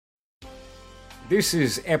This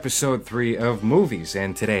is episode 3 of Movies,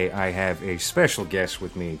 and today I have a special guest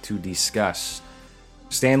with me to discuss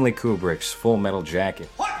Stanley Kubrick's Full Metal Jacket.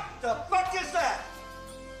 What the fuck is that?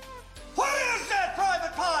 What is that,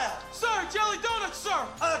 Private Pile? Sir, jelly donuts, sir!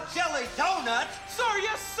 A jelly donut? Sir,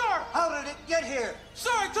 yes, sir! How did it get here?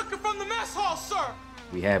 Sir, I took it from the mess hall, sir!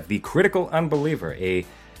 We have the Critical Unbeliever,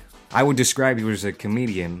 I would describe you as a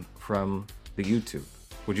comedian from the YouTube.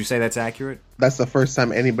 Would you say that's accurate? That's the first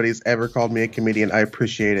time anybody's ever called me a comedian. I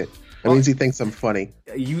appreciate it. It means he thinks I'm funny.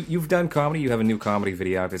 You've done comedy. You have a new comedy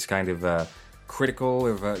video out that's kind of critical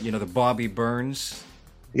of, the Bobby Burns.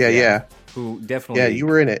 Yeah. Who definitely... Yeah, you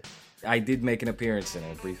were in it. I did make an appearance in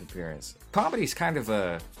it, a brief appearance. Comedy's kind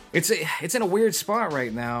of it's in a weird spot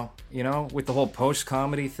right now, with the whole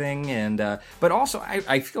post-comedy thing, and but also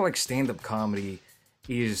I feel like stand-up comedy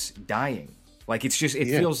is dying. Like it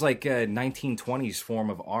feels like a 1920s form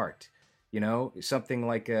of art, something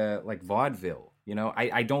like vaudeville.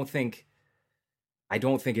 I don't think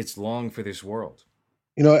it's long for this world.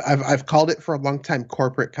 I've called it for a long time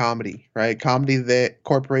corporate comedy, right? Comedy that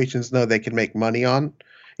corporations know they can make money on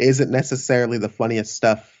isn't necessarily the funniest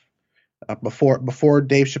stuff. Before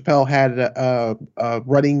Dave Chappelle had a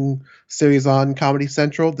running series on Comedy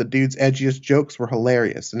Central, the dude's edgiest jokes were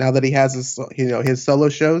hilarious. And now that he has his solo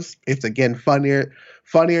shows, it's again funnier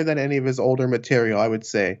than any of his older material, I would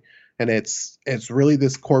say. And it's really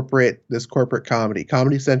this corporate comedy.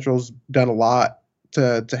 Comedy Central's done a lot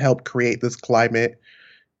to help create this climate,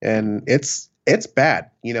 and it's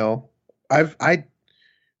bad.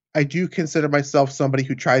 I do consider myself somebody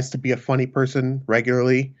who tries to be a funny person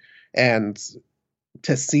regularly. And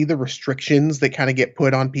to see the restrictions that kind of get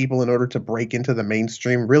put on people in order to break into the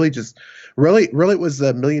mainstream really was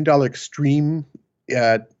a $1 Million Extreme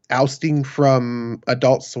ousting from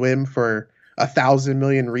Adult Swim for 1,000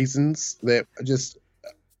 million reasons that just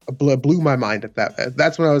blew my mind at that.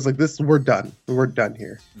 That's when I was like, we're done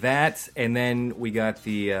here. That, and then we got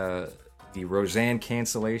the Roseanne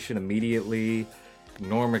cancellation immediately.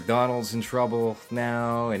 Norm Macdonald's in trouble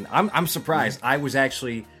now, and I'm surprised. I was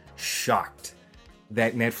actually shocked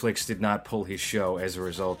that Netflix did not pull his show as a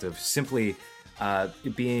result of simply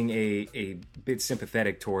being a bit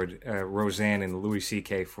sympathetic toward Roseanne and Louis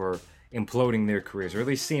C.K. for imploding their careers, or at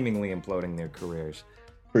least seemingly imploding their careers.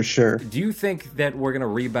 For sure. Do you think that we're going to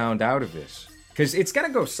rebound out of this? Because it's got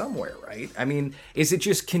to go somewhere, right? I mean, is it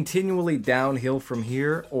just continually downhill from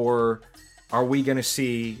here, or are we going to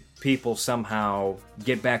see people somehow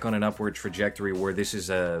get back on an upward trajectory where this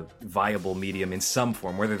is a viable medium in some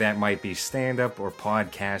form, whether that might be stand-up or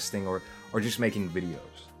podcasting or just making videos?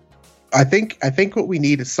 I think what we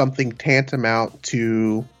need is something tantamount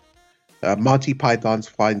to Monty Python's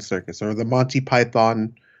Flying Circus or the Monty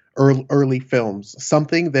Python early films,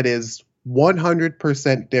 something that is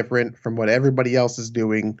 100% different from what everybody else is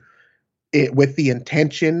doing, with the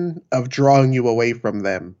intention of drawing you away from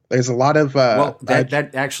them. There's a lot of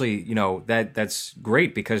that actually, that's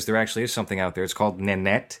great, because there actually is something out there. It's called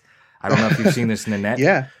Nanette. I don't know if you've seen this Nanette.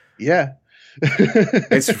 Yeah.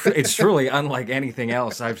 It's truly unlike anything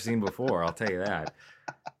else I've seen before. I'll tell you that.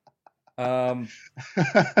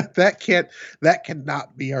 That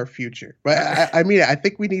cannot be our future. But I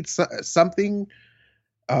think we need something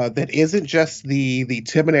that isn't just the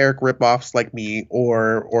Tim and Eric ripoffs like me,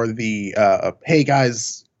 or the hey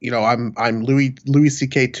guys, I'm Louis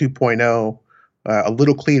C.K. 2.0, a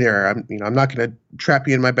little cleaner. I'm not going to trap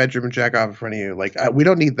you in my bedroom and jack off in front of you. Like we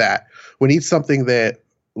don't need that. We need something that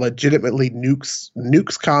legitimately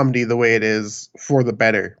nukes comedy the way it is for the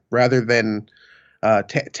better, rather than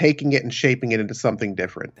taking it and shaping it into something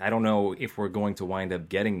different. I don't know if we're going to wind up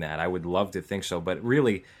getting that. I would love to think so, but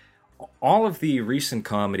really, all of the recent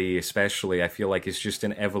comedy, especially, I feel like is just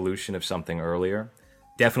an evolution of something earlier.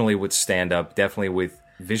 Definitely with stand-up, definitely with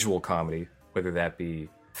visual comedy, whether that be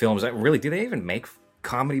films. Really, do they even make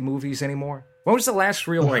comedy movies anymore? When was the last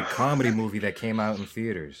real comedy movie that came out in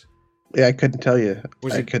theaters? Yeah, I couldn't tell you.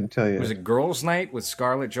 Was it Girls' Night with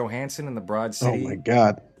Scarlett Johansson in the Broad City? Oh my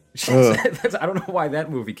God. I don't know why that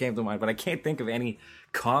movie came to mind, but I can't think of any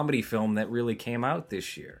comedy film that really came out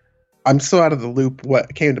this year. I'm so out of the loop.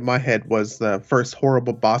 What came to my head was the first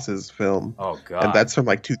Horrible Bosses film. Oh, God. And that's from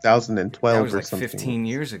like 2012 that was or something. 15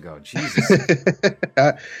 years ago. Jesus.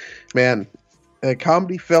 Man,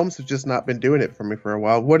 comedy films have just not been doing it for me for a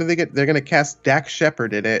while. What do they get? They're going to cast Dax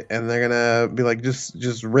Shepard in it, and they're going to be like,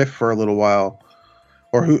 just riff for a little while.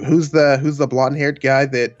 Or who's the blonde-haired guy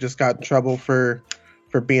that just got in trouble for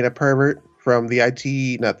being a pervert from the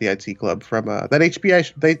not the IT Club, from that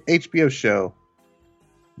HBO show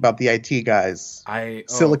about the IT guys.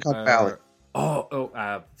 Silicon Valley.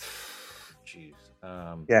 Jeez. Yeah,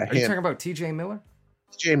 Are you him. talking about T.J. Miller?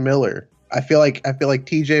 T.J. Miller. I feel like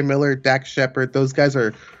T.J. Miller, Dax Shepard, those guys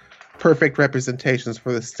are perfect representations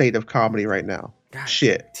for the state of comedy right now. God,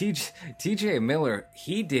 Shit. T.J. Miller,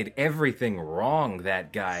 he did everything wrong.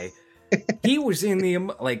 That guy, he was in the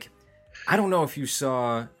like. I don't know if you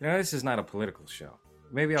saw. No, this is not a political show.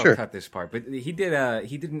 Maybe I'll cut this part. But he did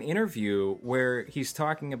an interview where he's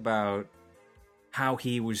talking about how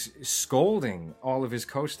he was scolding all of his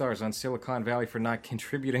co-stars on Silicon Valley for not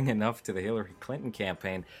contributing enough to the Hillary Clinton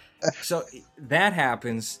campaign. So that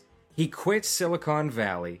happens. He quits Silicon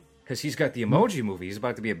Valley because he's got the Emoji Movie. He's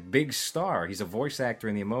about to be a big star. He's a voice actor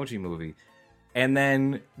in the Emoji Movie. And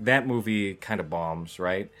then that movie kind of bombs,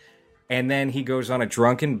 right? And then he goes on a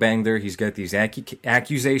drunken bender. He's got these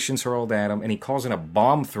accusations hurled at him, and he calls in a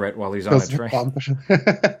bomb threat while he's on a train.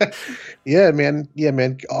 Yeah,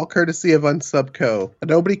 man. All courtesy of Unsubco.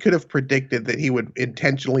 Nobody could have predicted that he would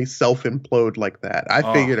intentionally self-implode like that.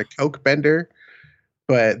 I figured a coke bender,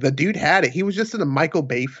 but the dude had it. He was just in a Michael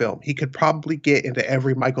Bay film. He could probably get into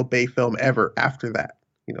every Michael Bay film ever after that.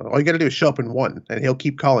 You know, all you got to do is show up in one, and he'll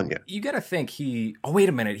keep calling you. You got to think oh, wait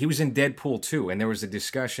a minute. He was in Deadpool 2, and there was a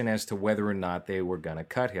discussion as to whether or not they were going to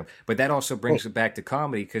cut him. But that also brings it back to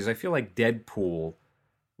comedy, because I feel like Deadpool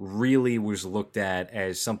really was looked at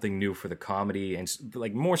as something new for the comedy, and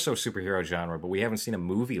like more so superhero genre, but we haven't seen a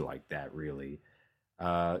movie like that, really.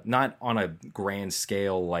 Not on a grand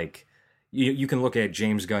scale. Like, you can look at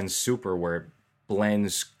James Gunn's Super, where it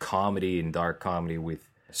blends comedy and dark comedy with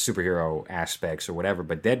superhero aspects or whatever,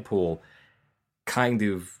 but Deadpool kind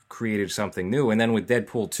of created something new. And then with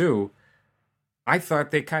Deadpool 2, I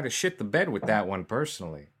thought they kind of shit the bed with that one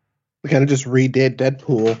personally. We kind of just redid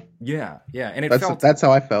Deadpool. Yeah, and that's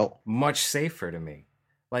how I felt. Much safer to me.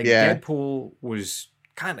 Like, Deadpool was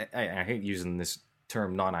kind of, I hate using this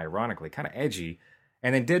term non-ironically, kind of edgy.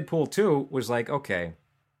 And then Deadpool 2 was like, okay,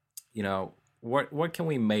 you know, what can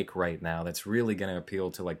we make right now that's really going to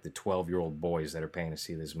appeal to like the 12-year-old boys that are paying to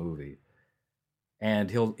see this movie?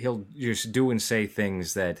 And he'll just do and say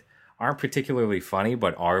things that aren't particularly funny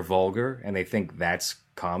but are vulgar, and they think that's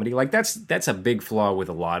comedy. Like, that's a big flaw with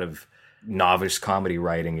a lot of novice comedy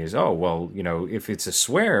writing is, oh, well, you know, if it's a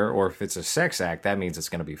swear or if it's a sex act, that means it's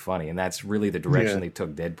going to be funny. And that's really the direction they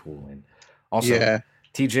took Deadpool in. Also,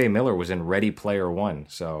 T.J. Miller was in Ready Player One,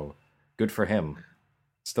 so good for him.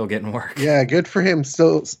 Still getting work. Yeah, good for him.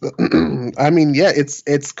 Still, I mean, yeah,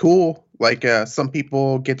 it's cool. Like, some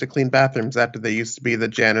people get to clean bathrooms after they used to be the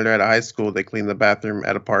janitor at a high school. They clean the bathroom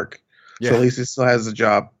at a park. Yeah. So at least he still has a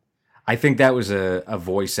job. I think that was a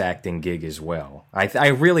voice acting gig as well. I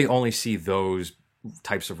really only see those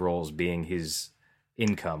types of roles being his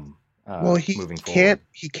income. Well, he can't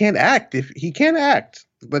act. If he can't act,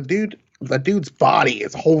 the dude's body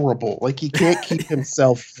is horrible. Like, he can't keep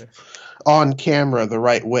himself on camera the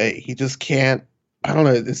right way. He just can't. I don't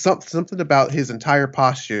know. There's something about his entire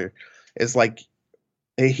posture is like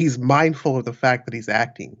he's mindful of the fact that he's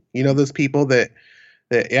acting. You know, those people that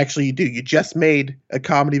actually you just made a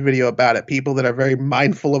comedy video about it. People that are very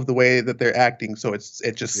mindful of the way that they're acting. So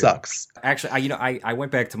it just sucks. Actually, I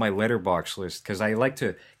went back to my Letterboxd list because I like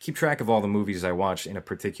to keep track of all the movies I watch in a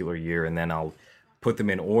particular year, and then I'll put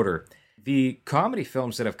them in order. The comedy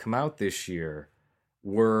films that have come out this year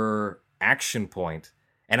were Action Point,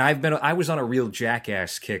 and I was on a real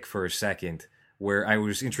Jackass kick for a second where I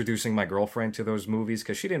was introducing my girlfriend to those movies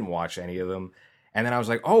because she didn't watch any of them, and then I was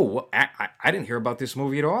like, oh, I didn't hear about this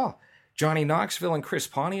movie at all. Johnny Knoxville and Chris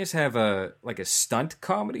Pontius have a stunt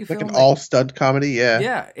comedy film, like an all stunt comedy.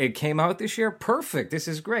 Yeah, it came out this year. Perfect. This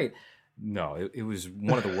is great. No, it was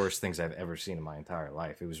one of the worst things I've ever seen in my entire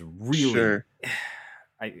life. It was really. Sure.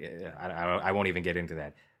 I won't even get into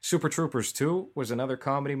that. Super Troopers 2 was another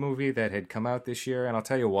comedy movie that had come out this year, and I'll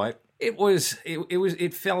tell you what,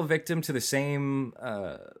 it fell victim to the same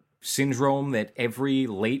syndrome that every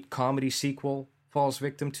late comedy sequel falls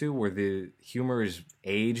victim to, where the humor is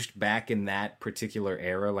aged back in that particular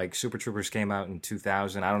era. Like, Super Troopers came out in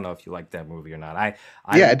 2000. I don't know if you liked that movie or not. I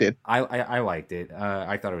did. I liked it.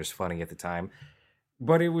 I thought it was funny at the time,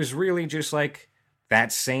 but it was really just like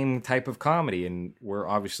that same type of comedy, and we're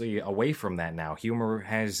obviously away from that now. Humor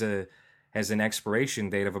has an expiration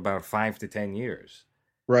date of about 5 to 10 years.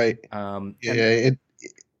 Right. I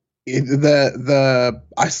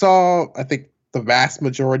saw, I think, the vast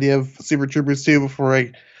majority of Super Troopers 2 before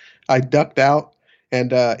I ducked out,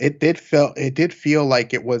 and it did feel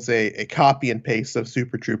like it was a copy and paste of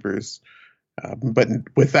Super Troopers, but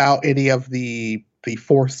without any of the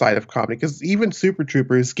foresight of comedy. Because even Super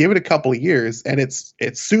Troopers, give it a couple of years, and it's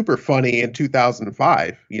super funny in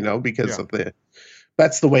 2005. You know, because of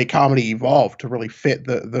that's the way comedy evolved to really fit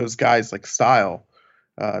those guys' like style.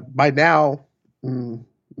 By now,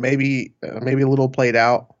 maybe maybe a little played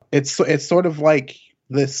out. It's sort of like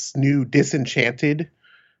this new Disenchanted,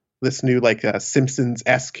 this new like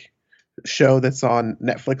Simpsons-esque show that's on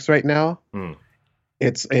Netflix right now.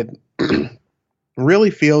 It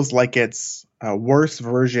really feels like it's a worse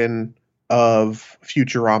version of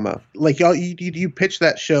Futurama. Like you pitch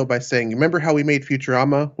that show by saying, "Remember how we made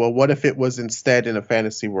Futurama? Well, what if it was instead in a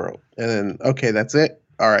fantasy world?" And then, okay, that's it.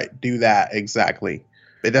 All right, do that exactly.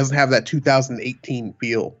 It doesn't have that 2018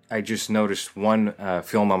 feel. I just noticed one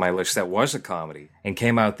film on my list that was a comedy and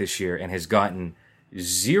came out this year and has gotten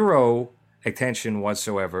zero attention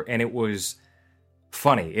whatsoever, and it was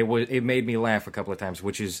funny. It made me laugh a couple of times,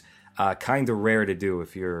 which is kind of rare to do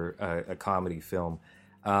if you're a comedy film.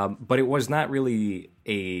 But it was not really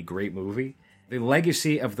a great movie. The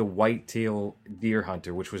Legacy of the White-Tailed Deer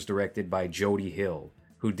Hunter, which was directed by Jody Hill,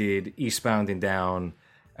 who did Eastbound and Down,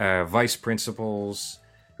 Vice Principals.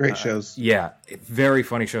 Great shows. Yeah, very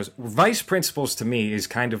funny shows. Vice Principals, to me, is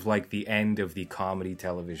kind of like the end of the comedy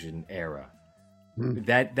television era.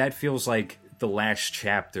 That feels like the last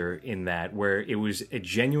chapter in that, where it was a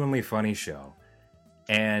genuinely funny show.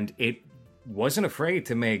 And it wasn't afraid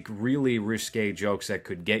to make really risque jokes that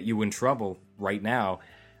could get you in trouble right now.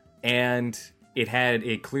 And it had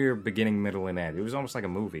a clear beginning, middle, and end. It was almost like a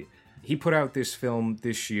movie. He put out this film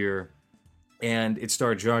this year, and it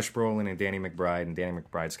starred Josh Brolin and Danny McBride. And Danny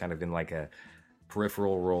McBride's kind of in like a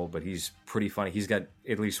peripheral role, but he's pretty funny. He's got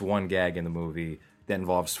at least one gag in the movie that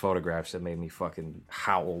involves photographs that made me fucking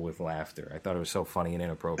howl with laughter. I thought it was so funny and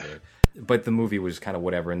inappropriate. But the movie was kind of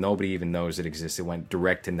whatever, and nobody even knows it exists. It went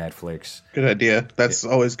direct to Netflix. Good idea. That's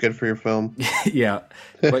always good for your film. Yeah.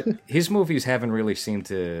 But his movies haven't really seemed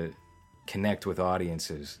to connect with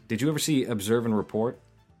audiences. Did you ever see Observe and Report?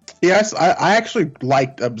 Yes, I actually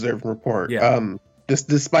liked Observe and Report. Yeah.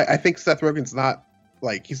 Despite, I think Seth Rogen's not,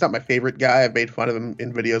 like, he's not my favorite guy. I've made fun of him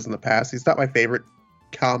in videos in the past. He's not my favorite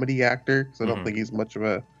comedy actor, because I don't think he's much of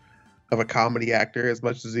a comedy actor as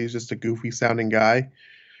much as he's just a goofy sounding guy.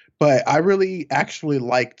 But I really actually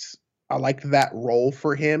liked that role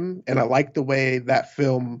for him, and I liked the way that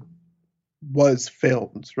film was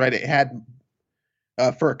filmed, right? It had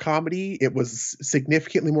for a comedy, it was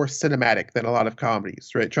significantly more cinematic than a lot of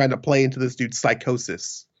comedies, right? Trying to play into this dude's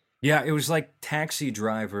psychosis. Yeah, it was like Taxi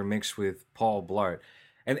Driver mixed with Paul Blart.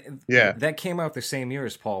 And yeah, that came out the same year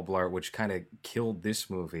as Paul Blart, which kind of killed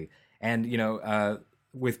this movie. And, you know,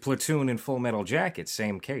 with Platoon and Full Metal Jacket,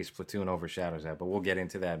 same case. Platoon overshadows that, but we'll get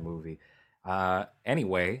into that movie.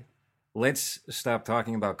 Anyway, let's stop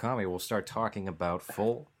talking about comedy. We'll start talking about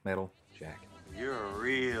Full Metal Jacket. You're a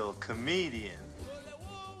real comedian.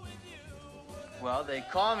 Well, they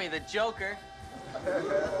call me the Joker.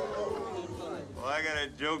 Well, I got a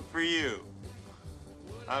joke for you.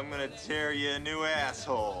 I'm gonna tear you a new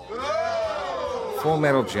asshole. Full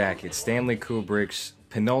Metal Jacket, Stanley Kubrick's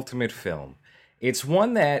penultimate film. It's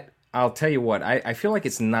one that, I'll tell you what, I feel like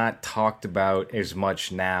it's not talked about as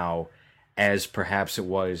much now as perhaps it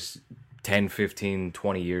was 10, 15,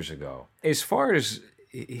 20 years ago. As far as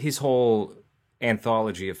his whole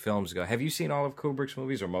anthology of films go, have you seen all of Kubrick's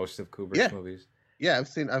movies or most of Kubrick's movies? Yeah, I've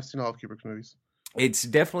seen all of Kubrick's movies. It's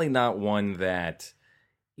definitely not one that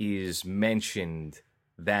is mentioned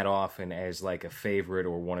that often as like a favorite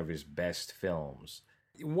or one of his best films.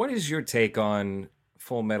 What is your take on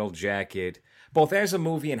Full Metal Jacket, both as a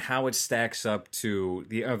movie and how it stacks up to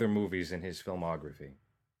the other movies in his filmography?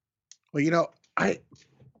 Well, you know,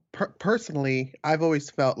 personally, I've always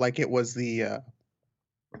felt like it was the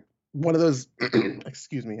one of those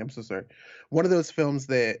excuse me, I'm so sorry. One of those films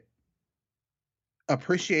that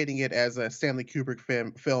appreciating it as a Stanley Kubrick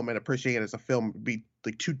film and appreciating it as a film would be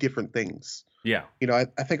like two different things. Yeah. You know,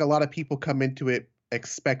 I think a lot of people come into it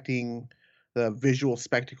expecting the visual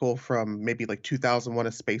spectacle from maybe like 2001: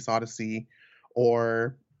 A Space Odyssey,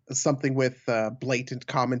 or something with blatant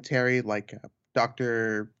commentary like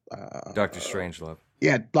Dr. Strangelove.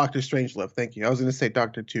 Yeah, Dr. Strangelove. Thank you. I was going to say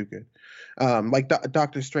Dr. Too Good. Like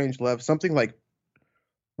Dr. Strangelove, something like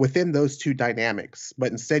within those two dynamics,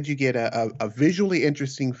 but instead you get a visually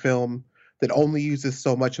interesting film that only uses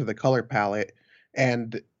so much of the color palette,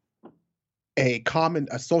 and a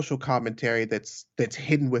social commentary that's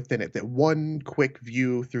hidden within it. That one quick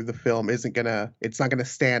view through the film it's not gonna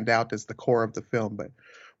stand out as the core of the film, but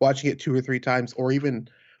watching it 2 or 3 times, or even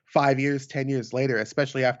 5 years, 10 years later,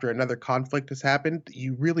 especially after another conflict has happened,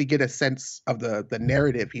 you really get a sense of the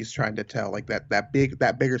narrative he's trying to tell, like that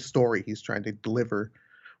bigger story he's trying to deliver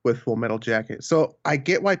with Full Metal Jacket. So I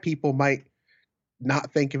get why people might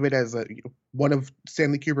not think of it as one of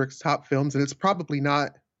Stanley Kubrick's top films, and it's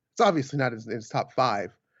obviously not in his top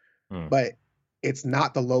 5, but it's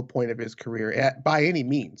not the low point of his career by any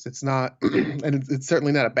means. It's not, and it's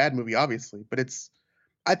certainly not a bad movie, obviously, but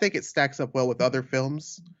I think it stacks up well with other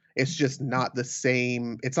films. It's just not the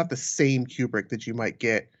same. It's not the same Kubrick that you might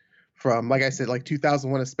get from, like I said, like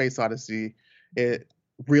 2001: A Space Odyssey. It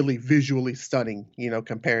really visually stunning,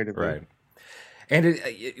 comparatively. Right. And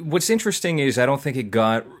what's interesting is I don't think it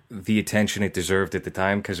got the attention it deserved at the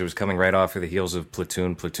time because it was coming right off of the heels of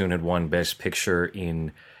Platoon. Platoon had won Best Picture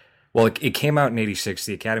in, well, it came out in '86.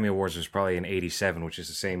 The Academy Awards was probably in '87, which is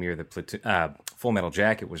the same year that Full Metal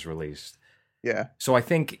Jacket was released. Yeah. So I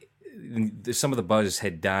think some of the buzz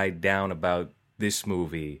had died down about this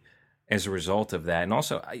movie as a result of that. And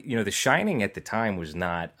also, The Shining at the time was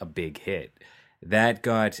not a big hit. That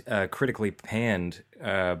got critically panned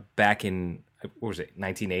back in, what was it,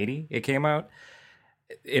 1980 it came out?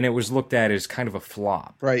 And it was looked at as kind of a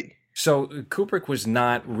flop. Right. So Kubrick was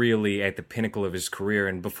not really at the pinnacle of his career.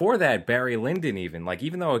 And before that, Barry Lyndon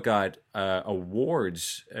even though it got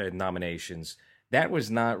awards nominations, that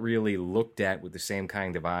was not really looked at with the same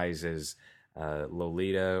kind of eyes as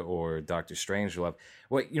Lolita or Dr. Strangelove.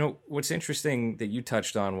 What's interesting that you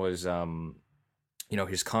touched on was,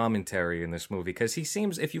 his commentary in this movie, because he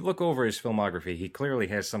seems, if you look over his filmography, he clearly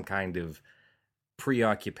has some kind of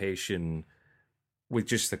preoccupation with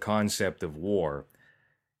just the concept of war.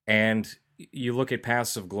 And you look at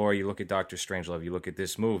Paths of Glory, you look at Dr. Strangelove, you look at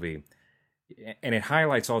this movie, and it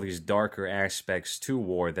highlights all these darker aspects to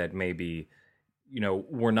war that maybe,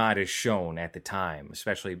 were not as shown at the time,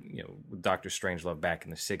 especially, with Dr. Strangelove back in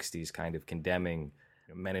the 60s, kind of condemning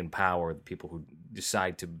men in power, the people who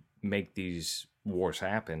decide to make these wars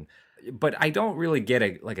happen. But I don't really get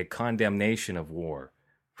a condemnation of war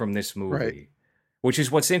from this movie. Right. Which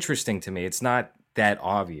is what's interesting to me. It's not that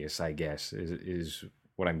obvious, I guess, is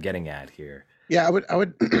what I'm getting at here. Yeah, I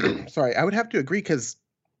would sorry, I would have to agree, because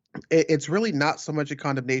it's really not so much a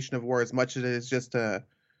condemnation of war as much as it is just an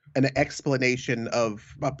explanation of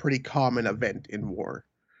a pretty common event in war.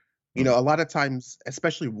 A lot of times,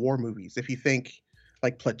 especially war movies, if you think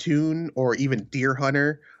like Platoon or even Deer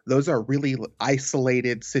Hunter, those are really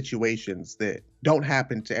isolated situations that don't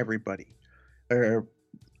happen to everybody.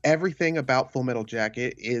 Everything about Full Metal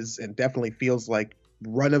Jacket is and definitely feels like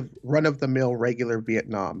run of the mill regular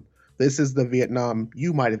Vietnam. This is the Vietnam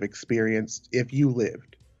you might have experienced if you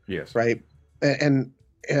lived. Yes. Right. And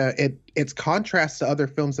it's contrast to other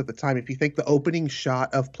films at the time. If you think the opening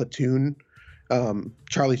shot of Platoon,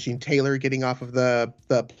 Charlie Sheen Taylor getting off of the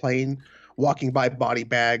plane, walking by body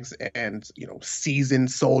bags and seasoned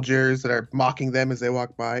soldiers that are mocking them as they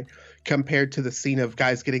walk by, compared to the scene of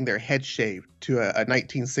guys getting their head shaved to a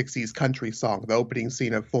 1960s country song, the opening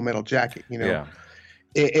scene of Full Metal Jacket. Yeah.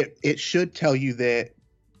 It should tell you that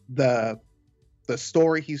the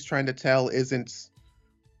story he's trying to tell isn't,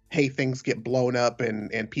 hey, things get blown up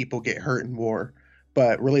and people get hurt in war,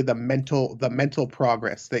 but really the mental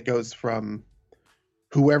progress that goes from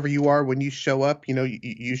whoever you are when you show up.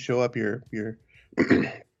 You show up, you're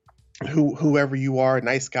whoever you are, a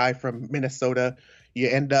nice guy from Minnesota, you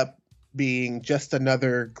end up being just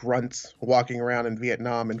another grunt walking around in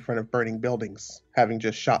Vietnam in front of burning buildings, having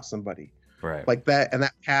just shot somebody. Right. Like that, and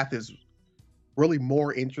that path is really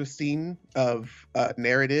more interesting of a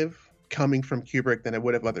narrative coming from Kubrick than it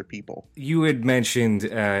would have other people. You had mentioned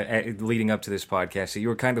leading up to this podcast that you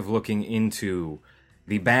were kind of looking into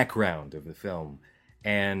the background of the film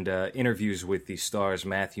and interviews with the stars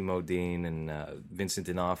Matthew Modine and Vincent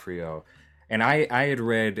D'Onofrio. And I had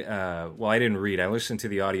read, I didn't read, I listened to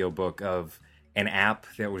the audiobook of an app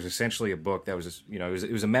that was essentially a book that was,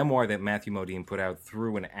 it was a memoir that Matthew Modine put out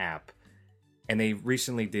through an app. And they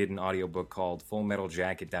recently did an audiobook called Full Metal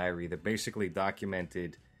Jacket Diary that basically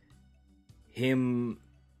documented him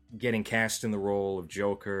getting cast in the role of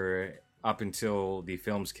Joker up until the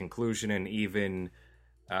film's conclusion, and even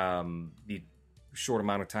the short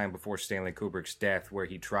amount of time before Stanley Kubrick's death, where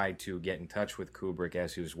he tried to get in touch with Kubrick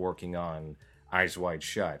as he was working on Eyes Wide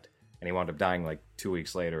Shut, and he wound up dying like 2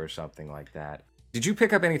 weeks later or something like that. Did you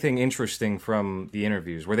pick up anything interesting from the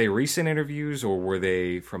interviews? Were they recent interviews, or were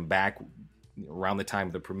they from back around the time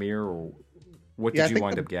of the premiere, or what did you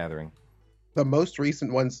wind up gathering? The most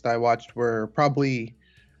recent ones that I watched were probably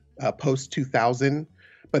post 2000,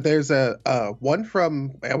 but there's a one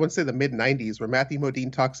from, I wouldn't say the mid 90s, where Matthew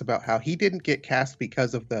Modine talks about how he didn't get cast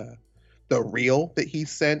because of the reel that he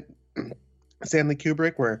sent Stanley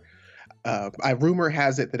Kubrick, where rumor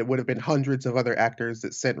has it that it would have been hundreds of other actors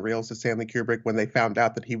that sent reels to Stanley Kubrick when they found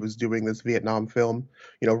out that he was doing this Vietnam film,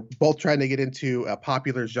 both trying to get into a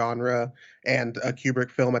popular genre and a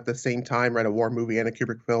Kubrick film at the same time, right? A war movie and a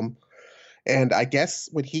Kubrick film. And I guess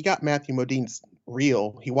when he got Matthew Modine's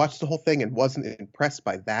real. He watched the whole thing and wasn't impressed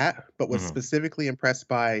by that, but was Mhm. specifically impressed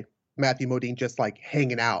by Matthew Modine just like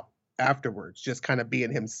hanging out afterwards, just kind of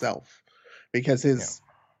being himself. Because Yeah.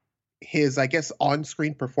 his I guess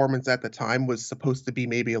on-screen performance at the time was supposed to be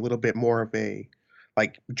maybe a little bit more of a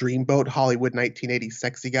like dreamboat Hollywood 1980s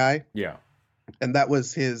sexy guy, Yeah. and that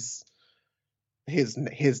was his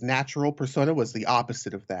natural persona was the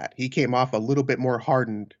opposite of that. He came off a little bit more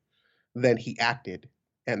hardened than he acted,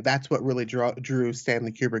 and that's what really drew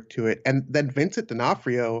Stanley Kubrick to it. And then Vincent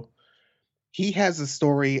D'Onofrio, he has a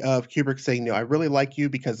story of Kubrick saying, "No, I really like you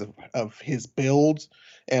because of his build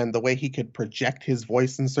and the way he could project his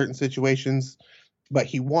voice in certain situations," but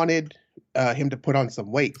he wanted him to put on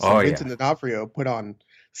some weight. So Oh, yeah. Vincent D'Onofrio put on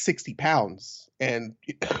 60 pounds and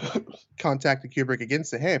contacted Kubrick again,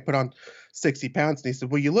 said, "Hey, I put on 60 pounds." And he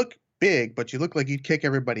said, "Well, you look big, but you look like you'd kick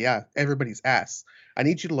everybody's ass. I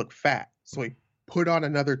need you to look fat." So he put on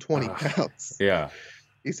another 20 pounds. Yeah.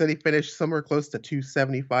 He said he finished somewhere close to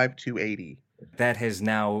 275, 280. That has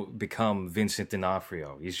now become Vincent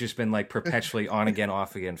D'Onofrio. He's just been like perpetually on again,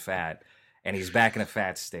 off again fat. And he's back in a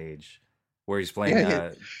fat stage where he's playing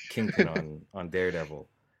Yeah. Kingpin on Daredevil.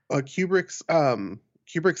 Kubrick's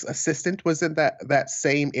assistant was in that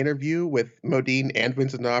same interview with Modine and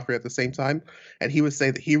Vincent D'Onofrio at the same time, and he would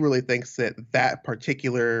say that he really thinks that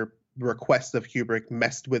particular request of Kubrick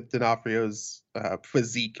messed with D'Onofrio's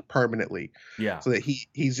physique permanently, Yeah. so that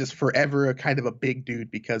he's just forever a kind of a big dude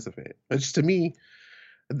because of it. Which to me,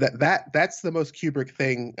 that's the most Kubrick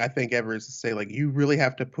thing I think ever, is to say like you really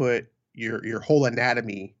have to put your whole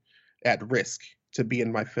anatomy at risk to be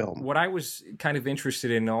in my film. What I was kind of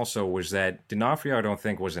interested in also was that D'Onofrio, I don't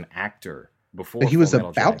think, was an actor before. He was a Full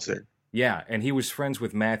Metal bouncer. Jacket. Yeah, and he was friends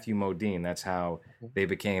with Matthew Modine. That's how they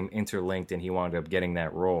became interlinked, and he wound up getting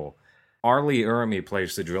that role. Arlie Ermy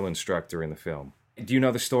plays the drill instructor in the film. Do you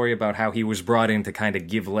know the story about how he was brought in to kind of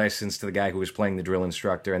give lessons to the guy who was playing the drill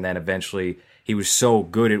instructor, and then eventually he was so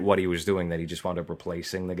good at what he was doing that he just wound up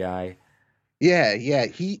replacing the guy? Yeah.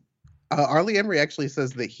 Arlie Emery actually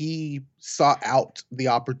says that he sought out the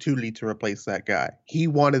opportunity to replace that guy. He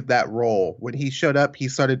wanted that role. When he showed up, he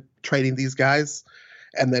started training these guys,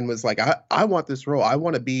 and then was like, I want this role. I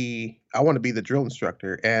want to be the drill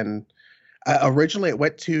instructor. And originally it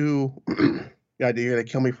went to, God, you're gonna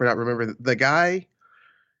kill me for not remembering the guy.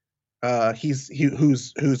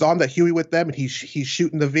 Who's on the Huey with them, and he's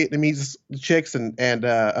shooting the Vietnamese chicks and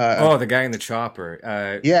the guy in the chopper.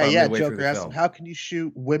 Joker asked him, "How can you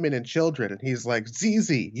shoot women and children?" And he's like,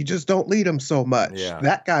 "Easy, you just don't lead them so much." Yeah.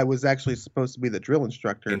 That guy was actually supposed to be the drill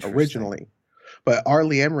instructor Interesting. originally, but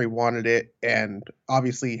Arlie Emery wanted it, and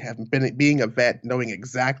obviously being a vet, knowing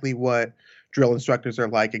exactly what drill instructors are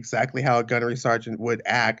like, exactly how a gunnery sergeant would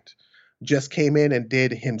act, just came in and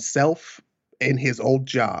did himself in his old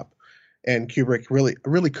job. And Kubrick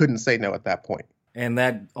really couldn't say no at that point. And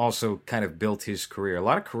that also kind of built his career. A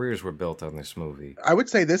lot of careers were built on this movie. I would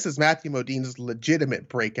say this is Matthew Modine's legitimate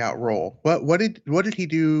breakout role. What did he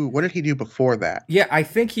do? What did he do before that? Yeah, I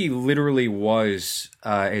think he literally was,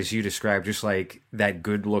 as you described, just like that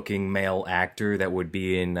good-looking male actor that would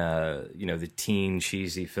be in, the teen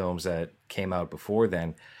cheesy films that came out before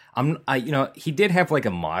then. He did have like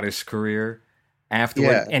a modest career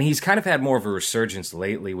afterward, and he's kind of had more of a resurgence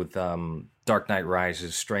lately with Dark Knight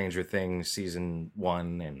Rises, Stranger Things Season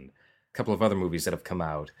 1, and a couple of other movies that have come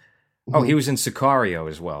out. Mm-hmm. Oh, he was in Sicario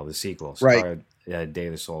as well, the sequel, Sicario, Day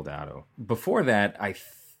of the Soldado. Before that, I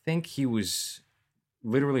think he was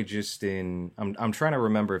literally just in... I'm trying to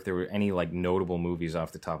remember if there were any like notable movies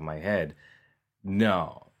off the top of my head.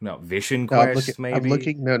 No, Vision Quest, maybe? I'm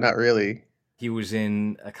looking. No, not really. He was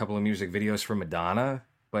in a couple of music videos for Madonna.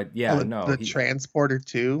 But The Transporter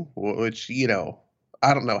 2, which,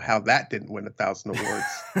 I don't know how that didn't win 1,000 awards.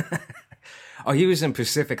 Oh, he was in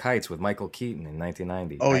Pacific Heights with Michael Keaton in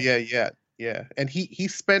 1990. Oh, yeah. And he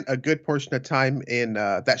spent a good portion of time in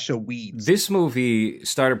that show Weeds. This movie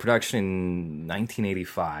started production in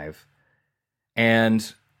 1985.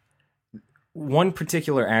 And one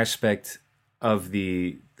particular aspect of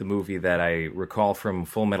the movie that I recall from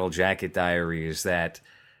Full Metal Jacket Diary is that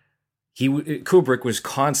Kubrick was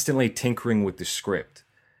constantly tinkering with the script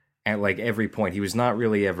at like every point. He was not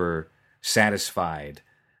really ever satisfied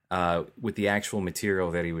with the actual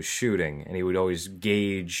material that he was shooting, and he would always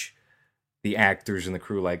gauge the actors and the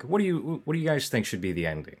crew like, what do you guys think should be the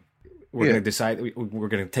ending? We're going to decide. We're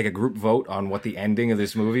going to take a group vote on what the ending of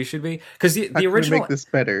this movie should be, because the original make this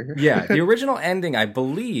better. Yeah, the original ending, I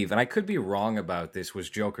believe, and I could be wrong about this, was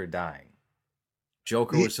Joker dying.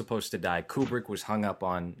 Joker was supposed to die. Kubrick was hung up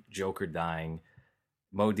on Joker dying.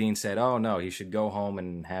 Modine said, "Oh no, he should go home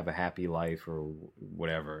and have a happy life or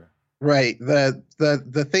whatever." Right.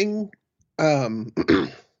 The thing um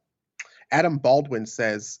Adam Baldwin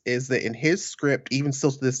says is that in his script, even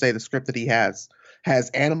still to this day, the script that he has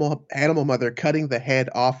Animal Mother cutting the head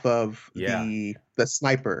off of Yeah. the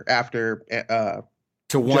sniper after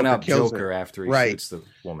To one Joker up kills Joker her. after he Right. shoots the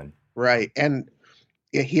woman. Right. And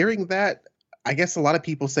hearing that, I guess a lot of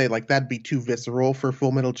people say like that'd be too visceral for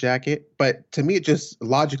Full Metal Jacket, but to me it just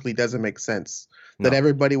logically doesn't make sense that No.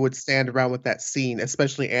 everybody would stand around with that scene,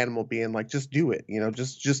 especially Animal being like, just do it,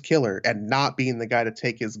 just kill her, and not being the guy to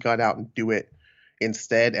take his gun out and do it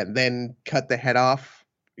instead, and then cut the head off.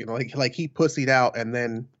 Like he pussied out and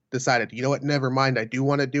then decided, you know what, never mind, I do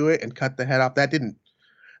want to do it, and cut the head off.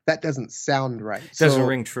 That doesn't sound right. Doesn't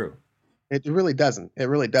ring true. It really doesn't. It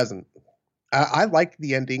really doesn't. I like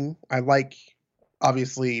the ending. I like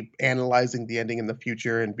obviously analyzing the ending in the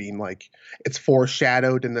future and being like it's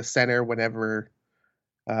foreshadowed in the center whenever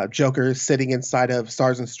Joker is sitting inside of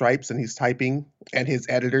Stars and Stripes and he's typing and his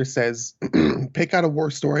editor says, pick out a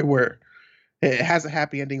war story where it has a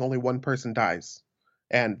happy ending, only one person dies.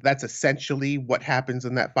 And that's essentially what happens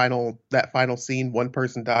in that final scene. One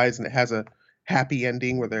person dies and it has a happy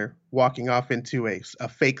ending where they're walking off into a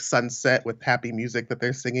fake sunset with happy music that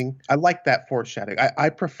they're singing. I like that foreshadowing. I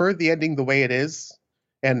prefer the ending the way it is.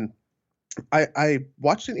 And I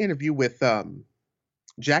watched an interview with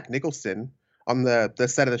Jack Nicholson on the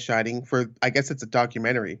set of The Shining for, I guess it's a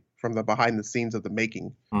documentary from the behind the scenes of the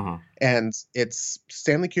making. Mm-hmm. And it's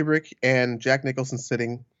Stanley Kubrick and Jack Nicholson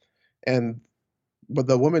sitting, but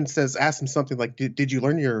the woman asks him something like, did you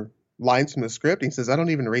learn your lines from the script? And he says, I don't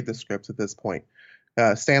even read the scripts at this point.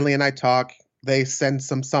 Stanley and I talk. They send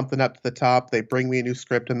something up to the top. They bring me a new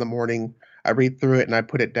script in the morning. I read through it and I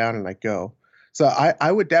put it down and I go. So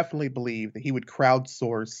I would definitely believe that he would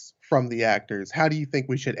crowdsource from the actors. How do you think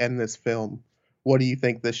we should end this film? What do you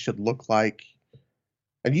think this should look like?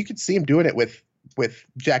 And you could see him doing it with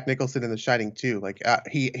Jack Nicholson in The Shining too. Like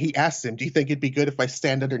he asked him, do you think it'd be good if I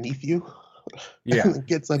stand underneath you? Yeah.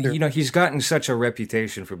 Gets under. He's gotten such a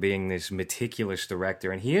reputation for being this meticulous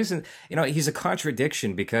director, and he isn't, he's a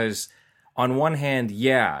contradiction because on one hand,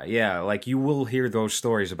 yeah, like you will hear those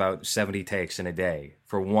stories about 70 takes in a day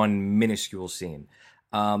for one minuscule scene.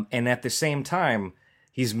 And at the same time,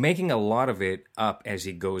 he's making a lot of it up as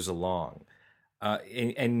he goes along.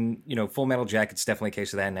 And Full Metal Jacket's definitely a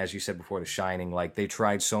case of that. And as you said before, The Shining, like they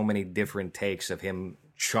tried so many different takes of him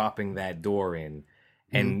chopping that door in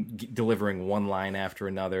and delivering one line after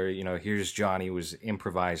another. Here's Johnny was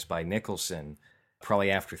improvised by Nicholson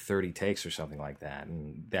probably after 30 takes or something like that.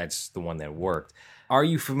 And that's the one that worked. Are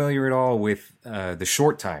you familiar at all with The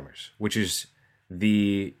Short Timers, which is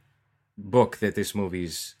the book that this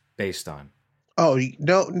movie's based on? Oh,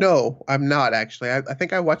 no, I'm not actually. I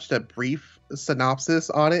think I watched a brief synopsis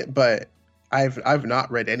on it, but I've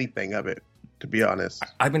not read anything of it, to be honest.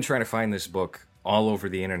 I've been trying to find this book all over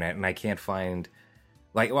the internet, and I can't find.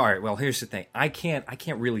 Like, all right, well, here's the thing. I can't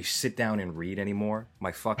really sit down and read anymore.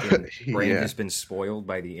 My fucking brain has been spoiled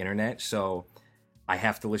by the internet, so I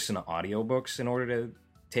have to listen to audiobooks in order to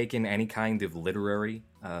take in any kind of literary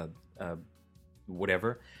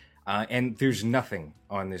whatever. And there's nothing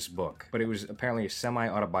on this book. But it was apparently a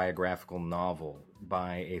semi-autobiographical novel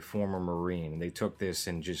by a former Marine. They took this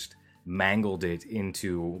and just mangled it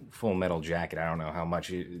into Full Metal Jacket. I don't know how much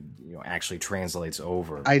it actually translates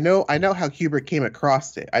over. I know how Kubrick came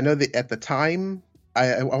across it. I know that at the time,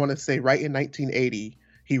 I want to say right in 1980,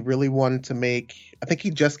 he really wanted to make, I think he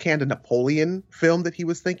just canned a Napoleon film that he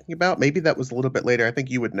was thinking about. Maybe that was a little bit later. I think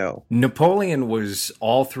you would know. Napoleon was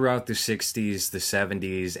all throughout the 60s, the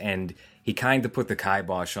 70s, and he kind of put the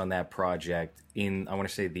kibosh on that project in, I want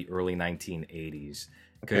to say, the early 1980s.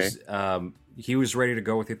 Because he was ready to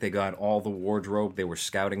go with it. They got all the wardrobe. They were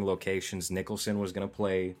scouting locations. Nicholson was going to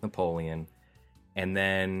play Napoleon. And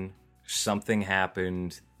then something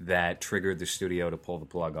happened that triggered the studio to pull the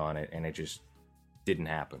plug on it, and it just didn't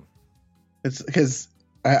happen. It's because,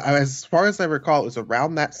 as far as I recall, it was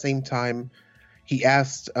around that same time he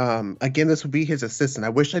asked, again, this would be his assistant. I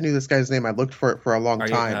wish I knew this guy's name. I looked for it for a long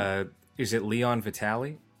time. Is it Leon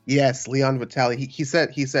Vitali? Yes, Leon Vitali. He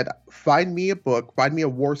said, find me a book, find me a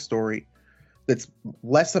war story that's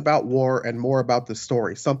less about war and more about the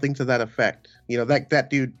story, something to that effect. That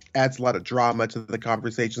dude adds a lot of drama to the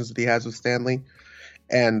conversations that he has with Stanley,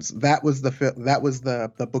 and that was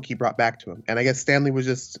the book he brought back to him. And I guess Stanley was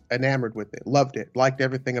just enamored with it, loved it, liked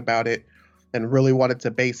everything about it, and really wanted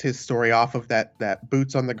to base his story off of that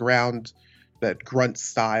boots on the ground, that grunt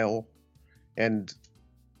style. And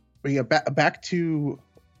back to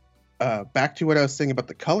what I was saying about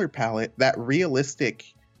the color palette, that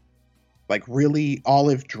realistic, like really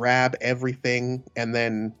olive drab everything, and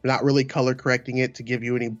then not really color correcting it to give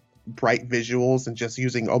you any bright visuals, and just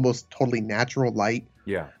using almost totally natural light.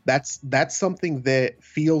 Yeah. That's something that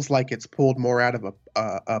feels like it's pulled more out of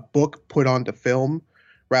a book put onto film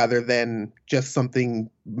rather than just something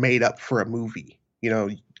made up for a movie.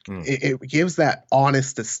 It gives that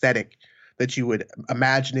honest aesthetic that you would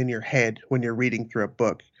imagine in your head when you're reading through a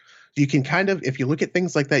book. You can kind of, if you look at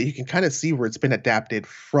things like that, you can kind of see where it's been adapted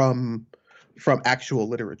from actual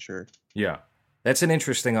literature. Yeah. That's an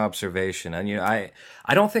interesting observation. And I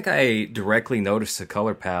don't think I directly noticed the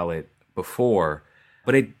color palette before,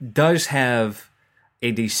 but it does have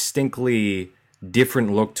a distinctly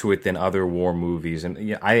different look to it than other war movies.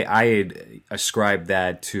 And I had ascribed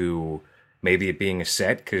that to maybe it being a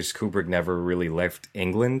set, because Kubrick never really left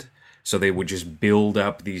England. So they would just build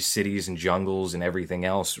up these cities and jungles and everything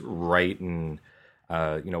else right in,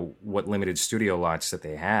 what limited studio lots that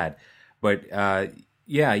they had. But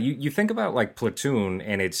yeah, you think about like Platoon,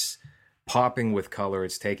 and it's popping with color.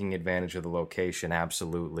 It's taking advantage of the location.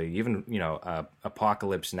 Absolutely. Even,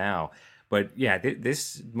 Apocalypse Now. But yeah,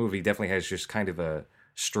 this movie definitely has just kind of a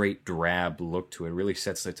straight drab look to it. It really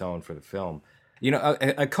sets the tone for the film.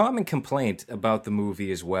 A common complaint about the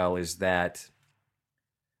movie as well is that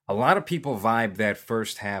a lot of people vibe that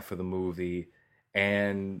first half of the movie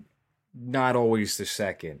and not always the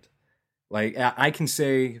second. Like, I can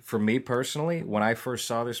say, for me personally, when I first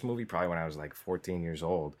saw this movie, probably when I was like 14 years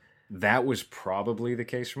old, that was probably the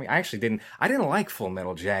case for me. I didn't like Full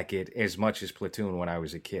Metal Jacket as much as Platoon when I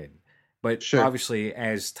was a kid. But Sure. Obviously,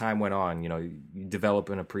 as time went on, you develop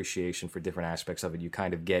an appreciation for different aspects of it. You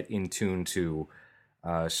kind of get in tune to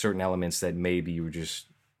certain elements that maybe you were just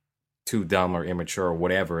too dumb or immature or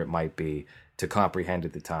whatever it might be to comprehend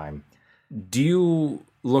at the time. Do you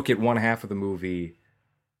look at one half of the movie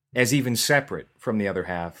as even separate from the other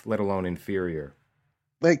half, let alone inferior?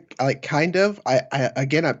 Like kind of.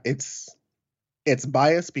 It's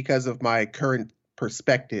biased because of my current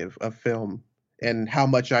perspective of film and how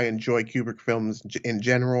much I enjoy Kubrick films in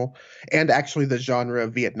general, and actually the genre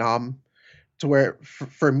of Vietnam, to where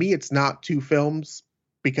for me it's not two films,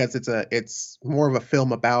 because it's more of a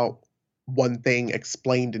film about one thing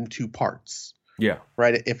explained in two parts. Yeah.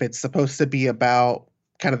 Right? If it's supposed to be about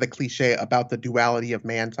kind of the cliche about the duality of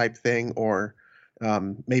man type thing, or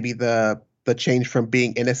maybe the change from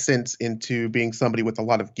being innocent into being somebody with a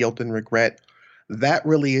lot of guilt and regret, that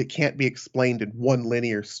really it can't be explained in one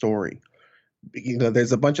linear story.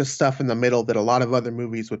 There's a bunch of stuff in the middle that a lot of other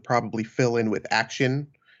movies would probably fill in with action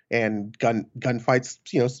and gunfights.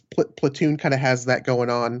 Platoon kind of has that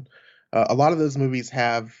going on. A lot of those movies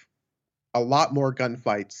have a lot more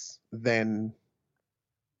gunfights than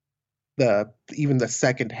even the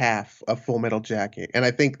second half of Full Metal Jacket. And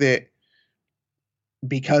I think that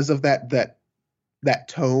because of that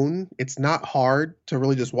tone, it's not hard to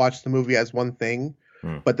really just watch the movie as one thing.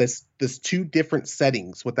 But this two different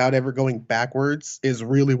settings without ever going backwards is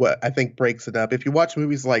really what I think breaks it up. If you watch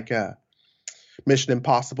movies like Mission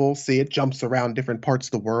Impossible, see, it jumps around different parts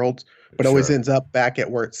of the world, but always ends up back at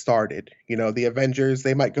where it started. The Avengers,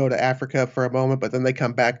 they might go to Africa for a moment, but then they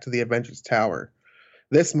come back to the Avengers Tower.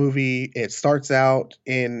 This movie, it starts out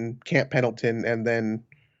in Camp Pendleton and then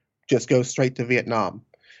just goes straight to Vietnam.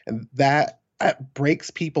 And that breaks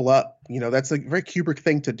people up. That's a very Kubrick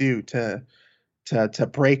thing to do, to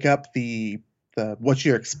break up the what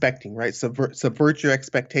you're expecting, right? Subvert your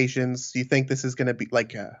expectations. You think this is going to be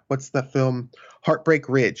like what's the film Heartbreak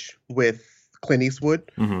Ridge with Clint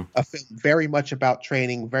Eastwood? Mm-hmm. A film very much about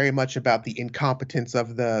training, very much about the incompetence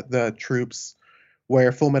of the troops,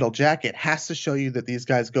 where Full Metal Jacket has to show you that these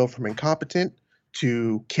guys go from incompetent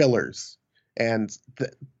to killers. And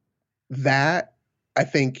that, I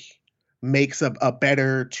think, makes a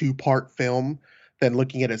better two-part film than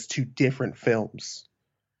looking at it as two different films.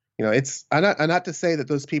 It's I'm not to say that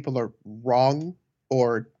those people are wrong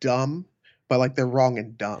or dumb, but like they're wrong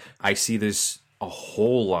and dumb. I see this a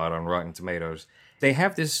whole lot on Rotten Tomatoes. They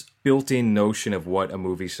have this built-in notion of what a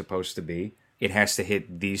movie's supposed to be. It has to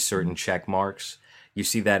hit these certain check marks. You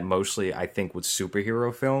see that mostly, I think, with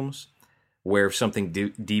superhero films, where if something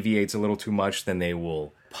deviates a little too much, then they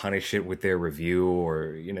will punish it with their review,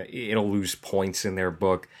 or it'll lose points in their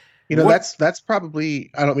book. That's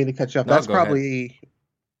probably, I don't mean to cut you off. No, that's probably ahead.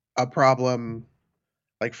 A problem,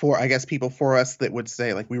 like for, I guess, people for us that would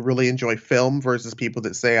say like we really enjoy film versus people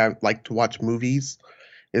that say I like to watch movies,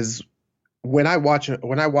 is when I watch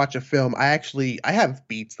a film, I have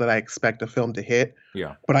beats that I expect a film to hit.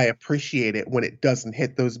 Yeah. But I appreciate it when it doesn't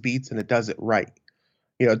hit those beats and it does it right.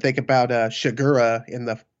 Think about Shigura in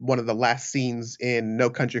the one of the last scenes in No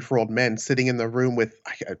Country for Old Men, sitting in the room with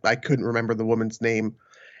I couldn't remember the woman's name,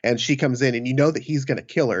 and she comes in, and you know that he's going to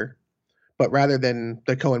kill her, but rather than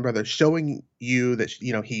the Coen brothers showing you that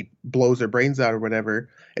he blows her brains out or whatever,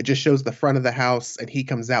 it just shows the front of the house, and he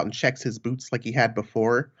comes out and checks his boots like he had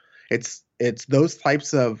before. It's those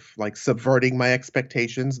types of like subverting my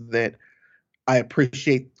expectations that I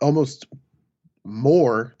appreciate almost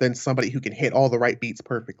more than somebody who can hit all the right beats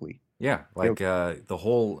perfectly. Yeah, like the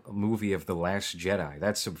whole movie of The Last Jedi,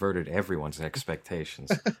 that subverted everyone's expectations.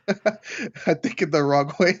 I think in the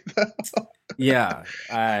wrong way, though. Yeah,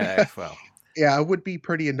 well. Yeah, I would be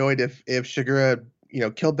pretty annoyed if Shigura,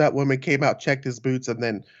 killed that woman, came out, checked his boots, and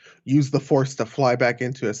then used the Force to fly back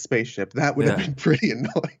into a spaceship. That would have been pretty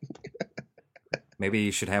annoying. Maybe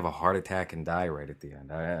you should have a heart attack and die right at the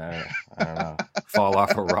end. I don't know. Fall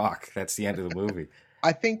off a rock. That's the end of the movie.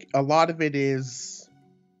 I think a lot of it is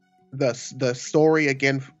the story,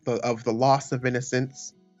 again, of the loss of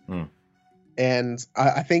innocence. And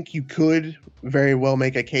I think you could very well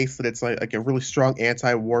make a case that it's like a really strong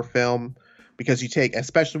anti-war film, because you take,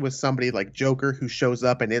 especially with somebody like Joker, who shows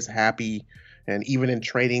up and is happy, and even in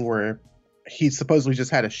training where he supposedly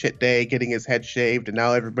just had a shit day getting his head shaved, and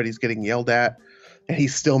now everybody's getting yelled at, and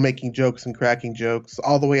he's still making jokes and cracking jokes,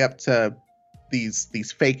 all the way up to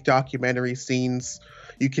these fake documentary scenes.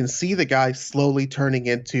 You can see the guy slowly turning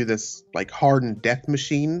into this like hardened death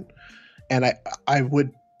machine, and I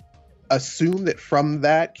would assume that from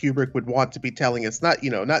that, Kubrick would want to be telling us not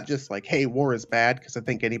just like, hey, war is bad, because I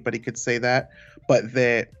think anybody could say that, but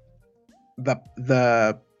that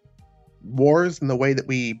the wars and the way that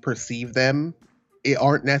we perceive them, it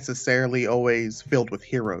aren't necessarily always filled with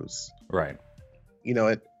heroes. Right.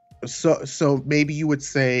 So maybe you would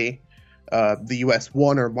say the U.S.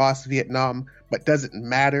 won or lost Vietnam, but doesn't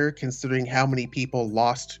matter considering how many people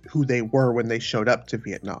lost who they were when they showed up to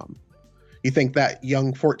Vietnam. You think that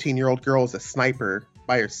young 14-year-old girl is a sniper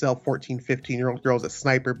by herself, 14, 15-year-old girl is a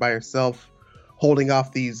sniper by herself, holding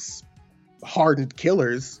off these hardened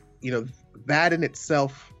killers. That in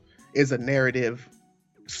itself is a narrative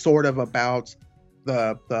sort of about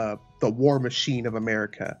the war machine of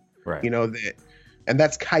America. Right. And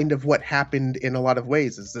that's kind of what happened in a lot of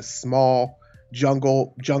ways, is this small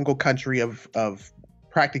jungle country of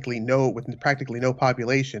practically no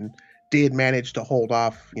population did manage to hold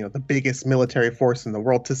off, the biggest military force in the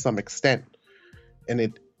world to some extent.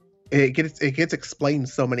 And it gets explained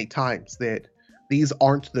so many times that these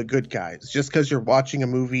aren't the good guys. Just because you're watching a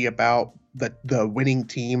movie about the winning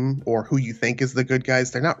team or who you think is the good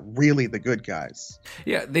guys, they're not really the good guys.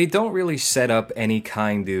 Yeah, they don't really set up any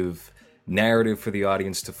kind of narrative for the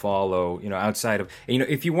audience to follow, outside of,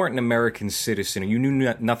 if you weren't an American citizen or you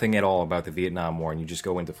knew nothing at all about the Vietnam War and you just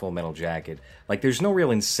go into Full Metal Jacket, like there's no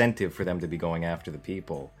real incentive for them to be going after the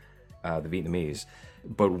people, the Vietnamese.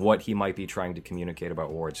 But what he might be trying to communicate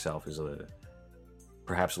about war itself is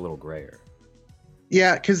perhaps a little grayer.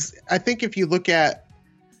 Yeah, because I think if you look at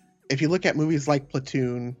movies like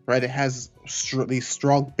Platoon, right, it has these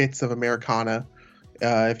strong bits of Americana.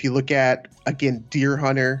 If you look at, again, Deer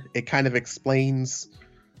Hunter, it kind of explains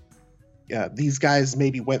these guys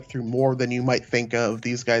maybe went through more than you might think of.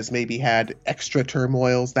 These guys maybe had extra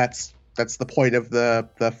turmoils. That's the point of the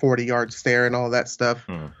 40-yard stare and all that stuff.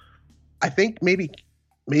 I think maybe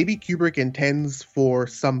Kubrick intends for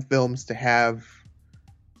some films to have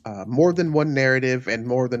more than one narrative and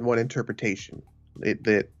more than one interpretation.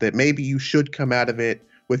 That maybe you should come out of it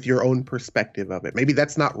with your own perspective of it. Maybe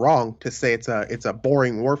that's not wrong to say it's a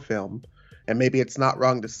boring war film, and maybe it's not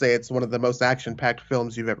wrong to say it's one of the most action-packed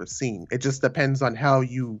films you've ever seen. It just depends on how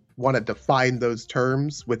you want to define those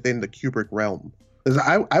terms within the Kubrick realm.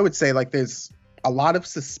 I would say like there's a lot of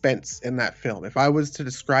suspense in that film. If I was to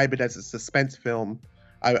describe it as a suspense film,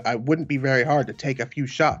 I wouldn't be very hard to take a few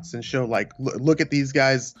shots and show like, look at these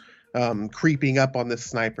guys creeping up on this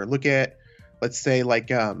sniper. Look at, let's say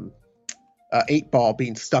like 8 Ball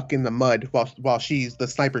being stuck in the mud while the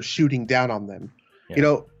sniper's shooting down on them.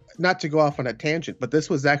 Yeah. Not to go off on a tangent, but this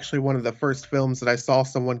was actually one of the first films that I saw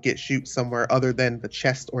someone get shoot somewhere other than the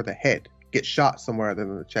chest or the head. Get shot somewhere other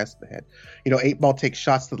than the chest or the head. 8 Ball takes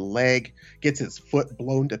shots to the leg, gets his foot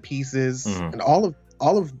blown to pieces, and all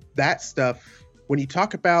of that stuff. When you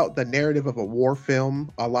talk about the narrative of a war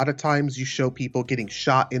film, a lot of times you show people getting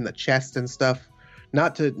shot in the chest and stuff.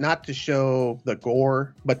 Not to show the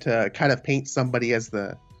gore, but to kind of paint somebody as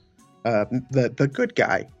the good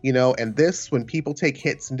guy, And this, when people take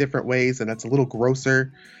hits in different ways, and it's a little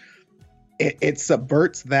grosser, it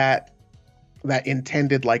subverts that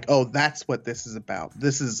intended like, oh, that's what this is about.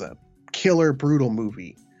 This is a killer, brutal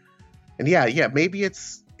movie, And yeah, maybe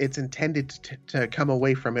it's intended to come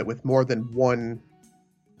away from it with more than one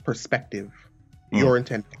perspective. You're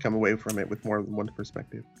intended to come away from it with more than one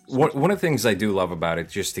perspective. One of the things I do love about it,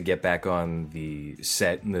 just to get back on the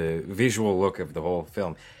set and the visual look of the whole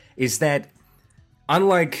film, is that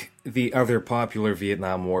unlike the other popular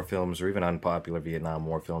Vietnam War films or even unpopular Vietnam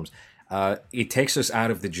War films, it takes us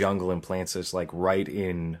out of the jungle and plants us like right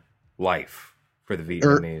in life for the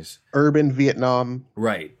Vietnamese. Urban Vietnam.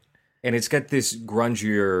 Right. And it's got this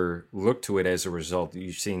grungier look to it as a result.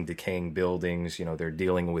 You're seeing decaying buildings. You know, they're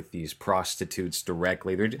dealing with these prostitutes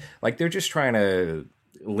directly. They're just trying to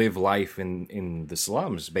live life in the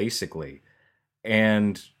slums, basically.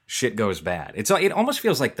 And shit goes bad. It almost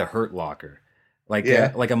feels like The Hurt Locker, like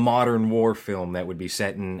a modern war film that would be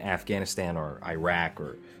set in Afghanistan or Iraq.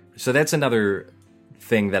 So that's another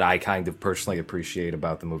thing that I kind of personally appreciate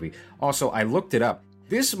about the movie. Also, I looked it up.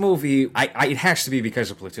 This movie, it has to be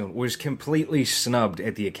because of Platoon, was completely snubbed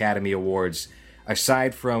at the Academy Awards,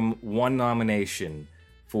 aside from one nomination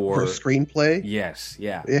for screenplay. Yes,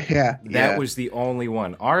 yeah. That was the only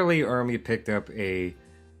one. R. Lee Ermey picked up a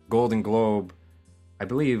Golden Globe, I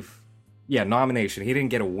believe, nomination. He didn't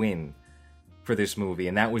get a win for this movie,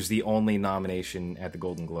 and that was the only nomination at the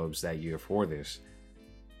Golden Globes that year for this,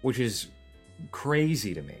 which is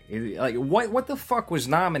crazy to me. Like, what the fuck was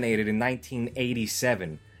nominated in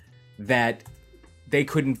 1987 that they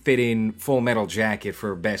couldn't fit in Full Metal Jacket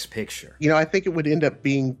for Best Picture? You know, I think it would end up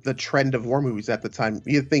being the trend of war movies at the time.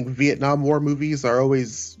 You think Vietnam War movies are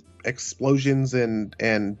always explosions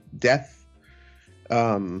and death.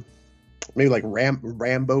 Maybe like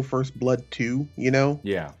Rambo First Blood 2, you know?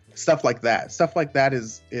 Yeah. Stuff like that. Stuff like that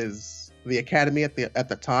is the Academy at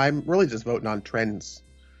the time really just voting on trends.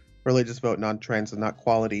 Really just voting on trends and not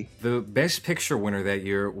quality. The Best Picture winner that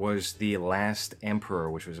year was The Last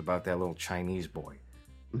Emperor, which was about that little Chinese boy.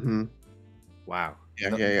 Mm-hmm. Wow.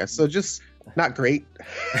 Yeah. So just not great.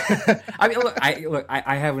 I mean,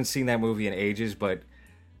 I haven't seen that movie in ages, but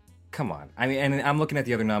come on. I mean, and I'm looking at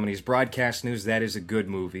the other nominees. Broadcast News, that is a good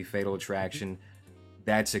movie. Fatal Attraction,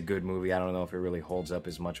 that's a good movie. I don't know if it really holds up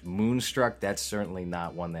as much. Moonstruck, that's certainly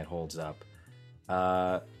not one that holds up.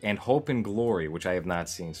 And Hope and Glory, which I have not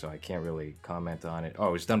seen, so I can't really comment on it. Oh,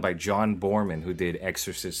 it was done by John Borman, who did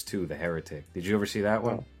Exorcist 2, The Heretic. Did you ever see that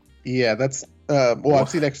one? Yeah, that's... I've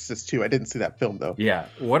seen Exorcist 2. I didn't see that film, though. Yeah,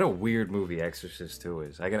 what a weird movie Exorcist 2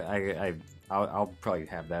 is. I'll probably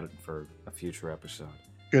have that for a future episode.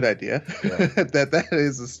 Good idea. Yeah. that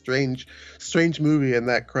is a strange movie, and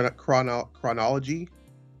that chronology,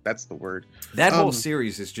 that's the word. That whole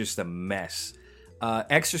series is just a mess.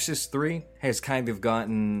 Exorcist 3 has kind of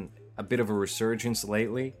gotten a bit of a resurgence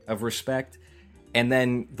lately of respect. And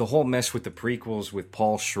then the whole mess with the prequels with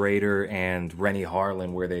Paul Schrader and Rennie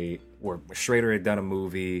Harlin, where Schrader had done a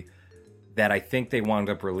movie that I think they wound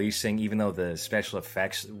up releasing, even though the special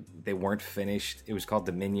effects, they weren't finished. It was called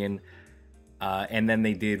Dominion. And then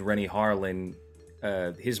they did Rennie Harlin,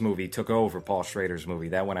 his movie took over Paul Schrader's movie.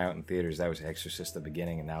 That went out in theaters. That was Exorcist the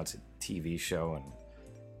beginning, and now it's a TV show.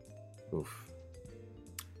 And oof.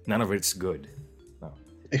 None of it's good. No.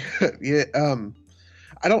 Yeah.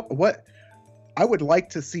 I would like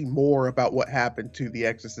to see more about what happened to the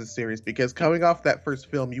Exorcist series, because coming off that first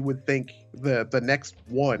film, you would think the next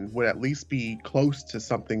one would at least be close to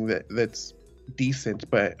something that's decent,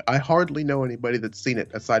 but I hardly know anybody that's seen it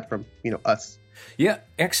aside from, us. Yeah,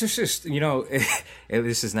 Exorcist,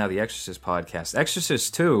 this is now the Exorcist podcast.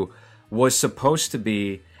 Exorcist 2 was supposed to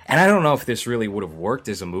be, and I don't know if this really would have worked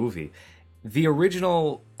as a movie. The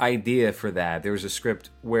original idea for that, there was a script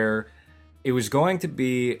where it was going to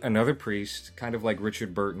be another priest, kind of like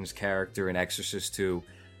Richard Burton's character in Exorcist 2,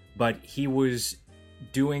 but he was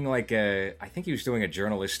doing I think he was doing a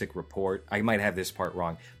journalistic report. I might have this part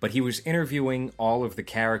wrong, but he was interviewing all of the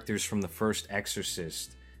characters from the first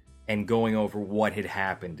Exorcist and going over what had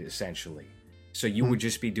happened, essentially. So you would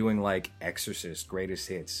just be doing Exorcist Greatest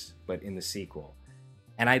Hits, but in the sequel.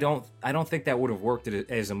 And I don't think that would have worked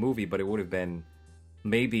as a movie, but it would have been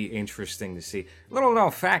maybe interesting to see. Little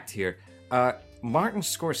known fact here, Martin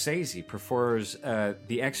Scorsese prefers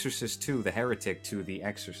The Exorcist 2, The Heretic, to The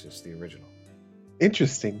Exorcist, the original.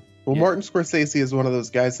 Interesting. Well, yeah. Martin Scorsese is one of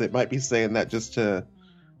those guys that might be saying that just to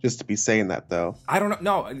be saying that, though. I don't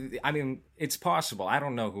know. No, I mean, it's possible. I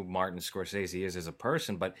don't know who Martin Scorsese is as a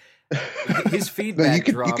person, but his feedback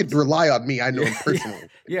dropped. You could rely on me. I know him personally.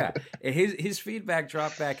 Yeah. His feedback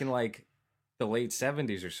dropped back in the late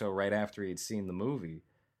 70s or so, right after he'd seen the movie,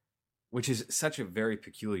 which is such a very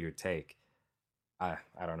peculiar take. I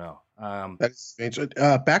don't know. That's strange.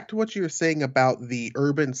 Back to what you were saying about the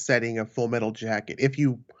urban setting of Full Metal Jacket. If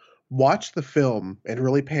you watch the film and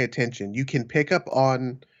really pay attention, you can pick up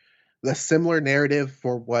on the similar narrative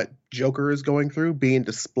for what Joker is going through being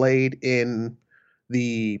displayed in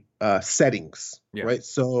the settings, Yeah. right?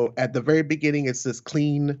 So at the very beginning, it's this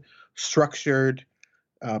clean, structured,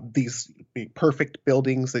 these perfect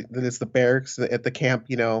buildings that is the barracks at the camp,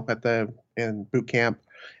 in boot camp.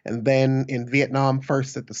 And then in Vietnam,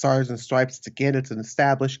 first at the Stars and Stripes, it's an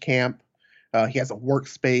established camp. He has a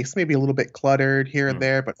workspace, maybe a little bit cluttered here and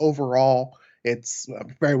there, but overall, it's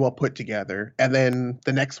very well put together. And then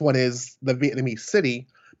the next one is the Vietnamese city,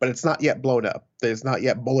 but it's not yet blown up. There's not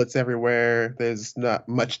yet bullets everywhere. There's not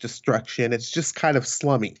much destruction. It's just kind of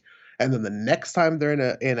slummy. And then the next time they're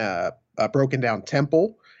in a broken down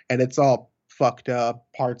temple, and it's all fucked up,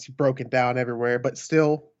 parts broken down everywhere, but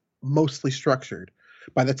still mostly structured.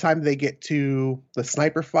 By the time they get to the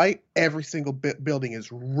sniper fight, every single building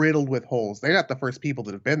is riddled with holes. They're not the first people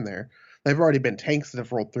that have been there. They've already been tanks that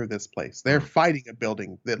have rolled through this place. They're fighting a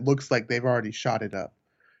building that looks like they've already shot it up.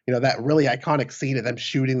 That really iconic scene of them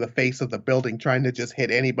shooting the face of the building, trying to just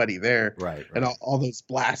hit anybody there. Right. And all those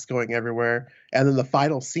blasts going everywhere. And then the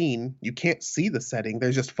final scene, you can't see the setting.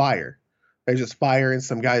 There's just fire. There's just fire and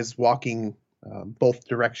some guys walking both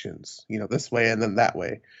directions, this way and then that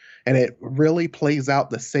way. And it really plays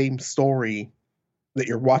out the same story that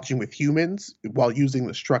you're watching with humans while using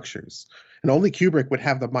the structures. And only Kubrick would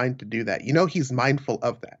have the mind to do that. He's mindful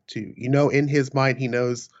of that too. In his mind, he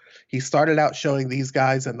knows he started out showing these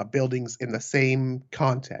guys and the buildings in the same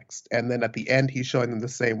context. And then at the end, he's showing them the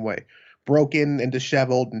same way. Broken and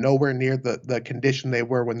disheveled, nowhere near the condition they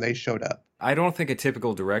were when they showed up. I don't think a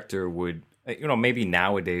typical director would, maybe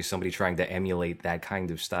nowadays somebody trying to emulate that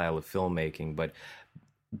kind of style of filmmaking, but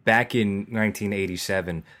back in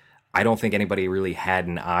 1987, I don't think anybody really had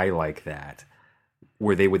an eye like that,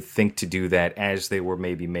 where they would think to do that as they were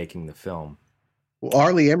maybe making the film. Well,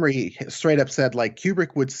 Arlie Emery straight up said,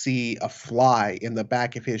 Kubrick would see a fly in the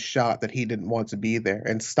back of his shot that he didn't want to be there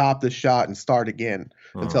and stop the shot and start again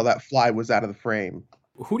until that fly was out of the frame.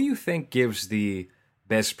 Who do you think gives the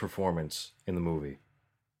best performance in the movie?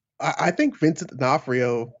 I think Vincent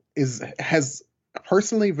D'Onofrio Vincent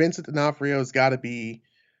D'Onofrio has got to be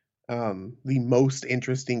the most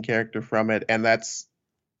interesting character from it, and that's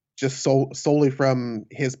just solely from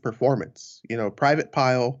his performance. Private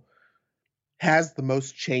Pile has the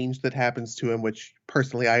most change that happens to him, which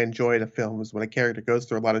personally I enjoy in a film, is when a character goes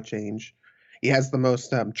through a lot of change. He has the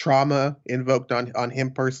most trauma invoked on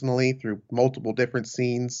him personally through multiple different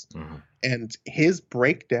scenes, and his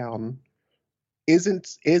breakdown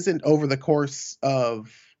isn't over the course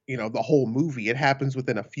of the whole movie. It happens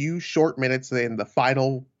within a few short minutes in the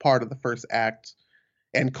final part of the first act,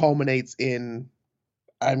 and culminates in,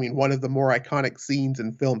 one of the more iconic scenes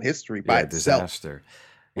in film history by itself. Disaster.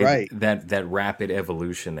 Right. That rapid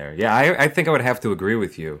evolution there. Yeah, I think I would have to agree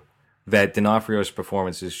with you that D'Onofrio's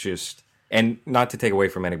performance is just, and not to take away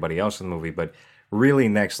from anybody else in the movie, but really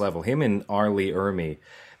next level. Him and Arlie Ermy,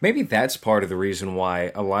 maybe that's part of the reason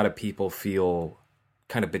why a lot of people feel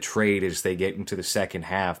kind of betrayed as they get into the second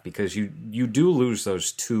half, because you do lose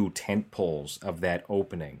those two tent poles of that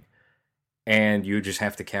opening, and you just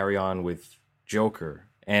have to carry on with Joker.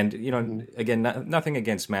 And, again, nothing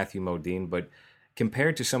against Matthew Modine, but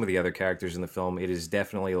compared to some of the other characters in the film, it is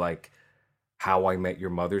definitely like How I Met Your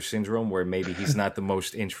Mother syndrome, where maybe he's not the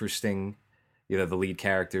most interesting, the lead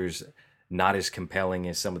character's not as compelling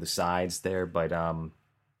as some of the sides there, but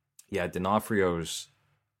D'Onofrio's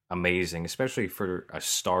amazing, especially for a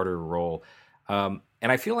starter role. And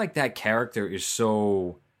I feel like that character is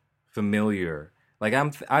so familiar. Like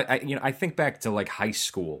I think back to like high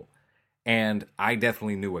school, and I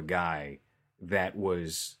definitely knew a guy that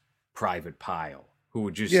was Private Pile, who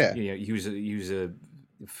would just he was a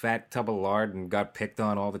fat tub of lard and got picked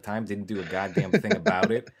on all the time, didn't do a goddamn thing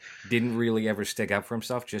about it, didn't really ever stick up for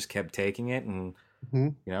himself, just kept taking it, and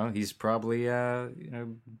he's probably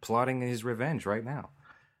plotting his revenge right now.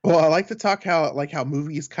 Well, I like to talk how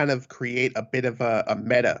movies kind of create a bit of a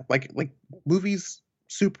meta. Like movies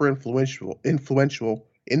super influential,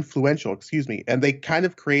 excuse me, and they kind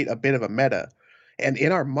of create a bit of a meta. And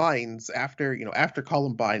in our minds, after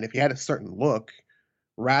Columbine, if you had a certain look,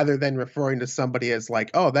 rather than referring to somebody as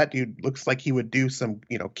like, oh, that dude looks like he would do some,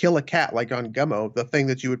 kill a cat like on Gummo, the thing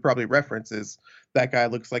that you would probably reference is that guy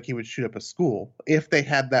looks like he would shoot up a school. If they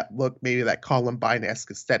had that look, maybe that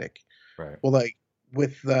Columbine-esque aesthetic. Right. Well, like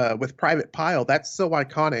with Private Pile, that's so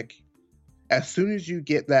iconic. As soon as you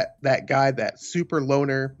get that guy, that super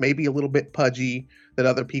loner, maybe a little bit pudgy, that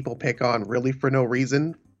other people pick on really for no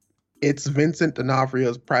reason, it's Vincent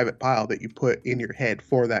D'Onofrio's Private Pile that you put in your head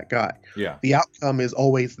for that guy. Yeah. The outcome is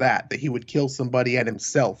always that he would kill somebody and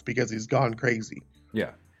himself because he's gone crazy.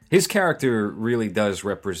 Yeah. His character really does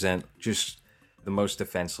represent just the most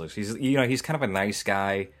defenseless. He's kind of a nice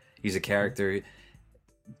guy. He's a character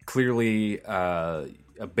clearly a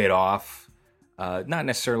bit off, not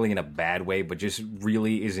necessarily in a bad way, but just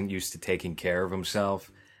really isn't used to taking care of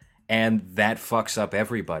himself. And that fucks up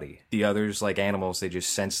everybody. The others, like animals, they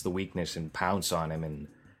just sense the weakness and pounce on him, and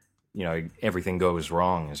everything goes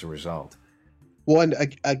wrong as a result. Well,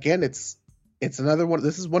 and again, it's another one.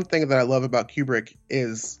 This is one thing that I love about Kubrick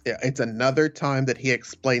is it's another time that he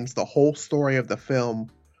explains the whole story of the film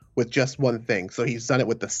with just one thing. So he's done it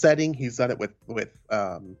with the setting. He's done it with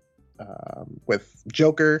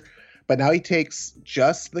Joker. But now he takes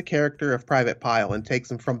just the character of Private Pile and takes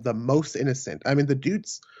him from the most innocent. I mean, the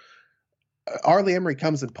dude's Arlie Emery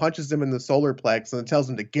comes and punches him in the solar plex and then tells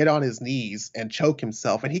him to get on his knees and choke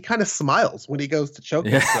himself. And he kind of smiles when he goes to choke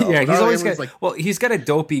himself. Yeah, he's always he's got a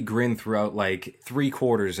dopey grin throughout like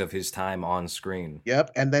 3/4 of his time on screen.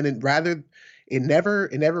 Yep. And then it never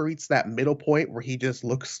reaches that middle point where he just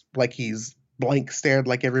looks like he's blank stared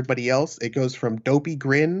like everybody else. It goes from dopey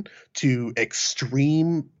grin to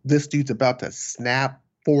extreme, this dude's about to snap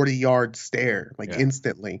 40-yard stare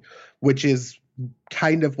instantly, which is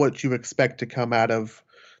kind of what you expect to come out of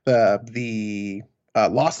the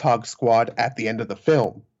Lost Hog Squad at the end of the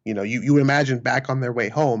film. You imagine back on their way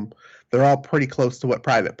home, they're all pretty close to what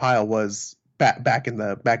Private Pile was back in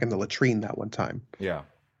the latrine that one time. Yeah.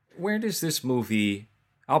 Where does this movie,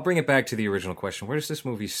 I'll bring it back to the original question, where does this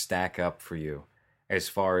movie stack up for you as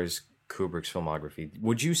far as Kubrick's filmography?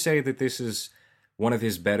 Would you say that this is one of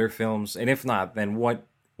his better films? And if not, then what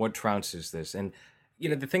trounces this? And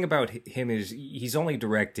the thing about him is he's only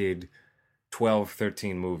directed 12,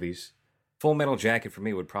 13 movies. Full Metal Jacket for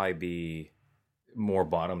me would probably be more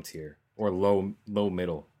bottom tier or low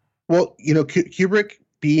middle. Well, Kubrick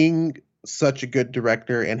being such a good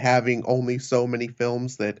director and having only so many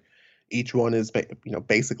films that each one is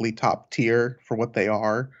basically top tier for what they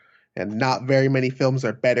are, and not very many films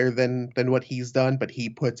are better than what he's done, but he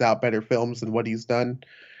puts out better films than what he's done.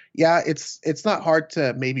 Yeah, it's not hard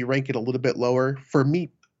to maybe rank it a little bit lower. For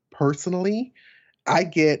me personally, I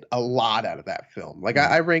get a lot out of that film. Like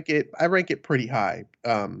I rank it pretty high.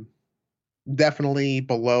 Definitely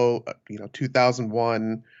below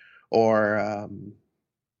 2001 or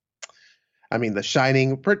The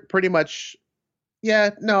Shining. Pretty much.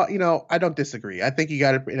 Yeah, no, I don't disagree. I think you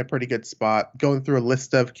got it in a pretty good spot. Going through a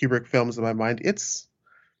list of Kubrick films in my mind, it's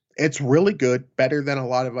really good, better than a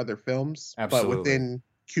lot of other films. Absolutely. But within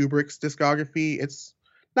Kubrick's discography, it's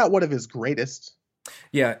not one of his greatest.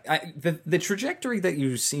 Yeah, the trajectory that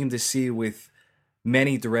you seem to see with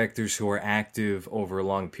many directors who are active over a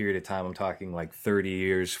long period of time, I'm talking like 30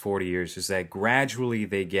 years, 40 years, is that gradually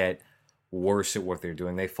they get worse at what they're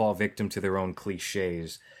doing. They fall victim to their own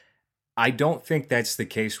cliches. I don't think that's the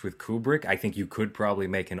case with Kubrick. I think you could probably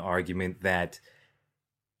make an argument that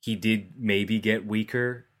he did maybe get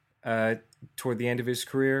weaker toward the end of his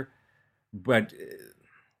career, but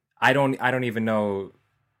I don't even know.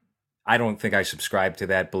 I don't think I subscribe to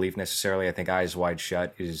that belief necessarily. I think Eyes Wide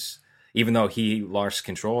Shut is, even though he lost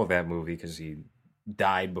control of that movie because he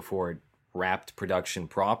died before it wrapped production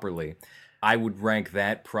properly, I would rank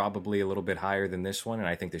that probably a little bit higher than this one. And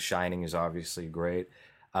I think The Shining is obviously great.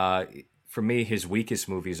 For me, his weakest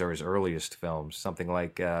movies are his earliest films. Something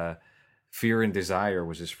like Fear and Desire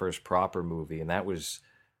was his first proper movie, and that was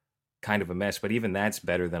kind of a mess. But even that's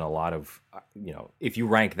better than a lot of, if you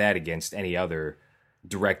rank that against any other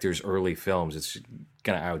director's early films, it's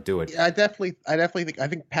gonna outdo it. Yeah, I definitely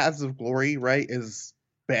think Paths of Glory, right, is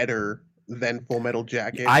better than Full Metal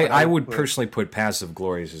Jacket. I would personally put Paths of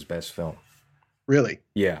Glory as his best film. Really?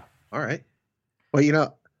 Yeah. All right.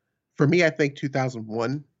 Well, for me, I think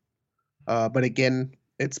 2001. But again,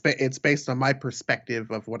 it's based on my perspective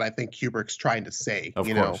of what I think Kubrick's trying to say. Of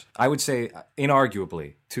course. I would say,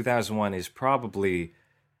 inarguably, 2001 is probably,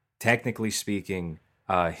 technically speaking,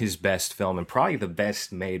 his best film and probably the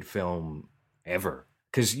best made film ever.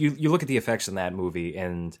 Because you look at the effects in that movie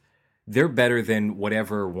and they're better than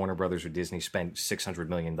whatever Warner Brothers or Disney spent $600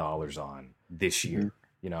 million on this year,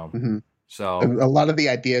 Mm-hmm. So and a lot of the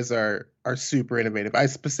ideas are super innovative. I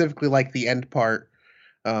specifically like the end part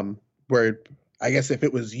where I guess if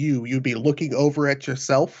it was you'd be looking over at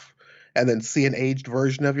yourself and then see an aged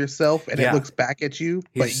version of yourself and it looks back at you.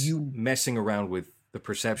 But you messing around with the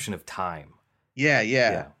perception of time.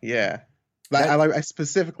 Yeah. I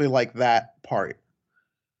specifically like that part.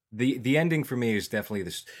 The ending for me is definitely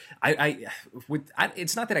this.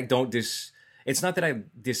 It's not that I don't It's not that I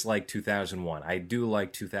dislike 2001. I do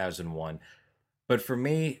like 2001. But for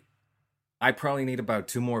me, I probably need about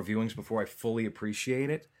 2 more viewings before I fully appreciate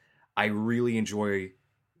it. I really enjoy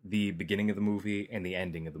the beginning of the movie and the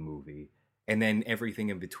ending of the movie. And then everything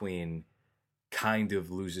in between kind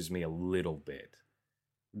of loses me a little bit.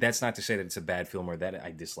 That's not to say that it's a bad film or that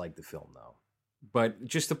I dislike the film, though. But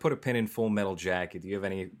just to put a pin in Full Metal Jacket, do you have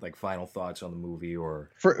any like final thoughts on the movie? Or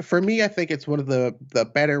For me, I think it's one of the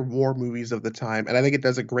better war movies of the time, and I think it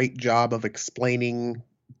does a great job of explaining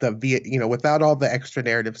without all the extra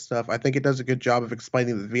narrative stuff. I think it does a good job of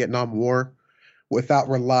explaining the Vietnam War without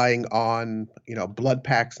relying on blood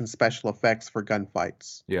packs and special effects for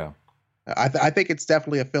gunfights. Yeah, I think it's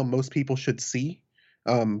definitely a film most people should see.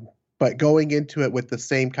 But going into it with the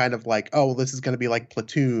same kind of like, oh, this is going to be like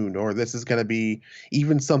Platoon, or this is going to be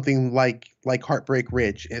even something like Heartbreak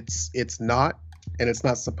Ridge. It's not, and it's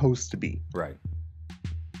not supposed to be. right.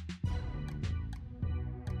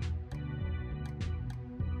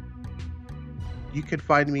 You can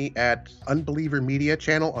find me at Unbeliever Media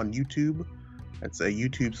channel on YouTube. That's a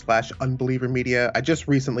YouTube/Unbeliever Media. I just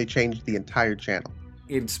recently changed the entire channel.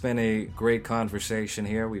 It's been a great conversation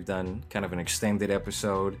here. We've done kind of an extended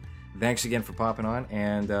episode. Thanks again for popping on,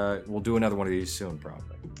 and we'll do another one of these soon,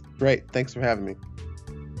 probably. Great. Thanks for having me.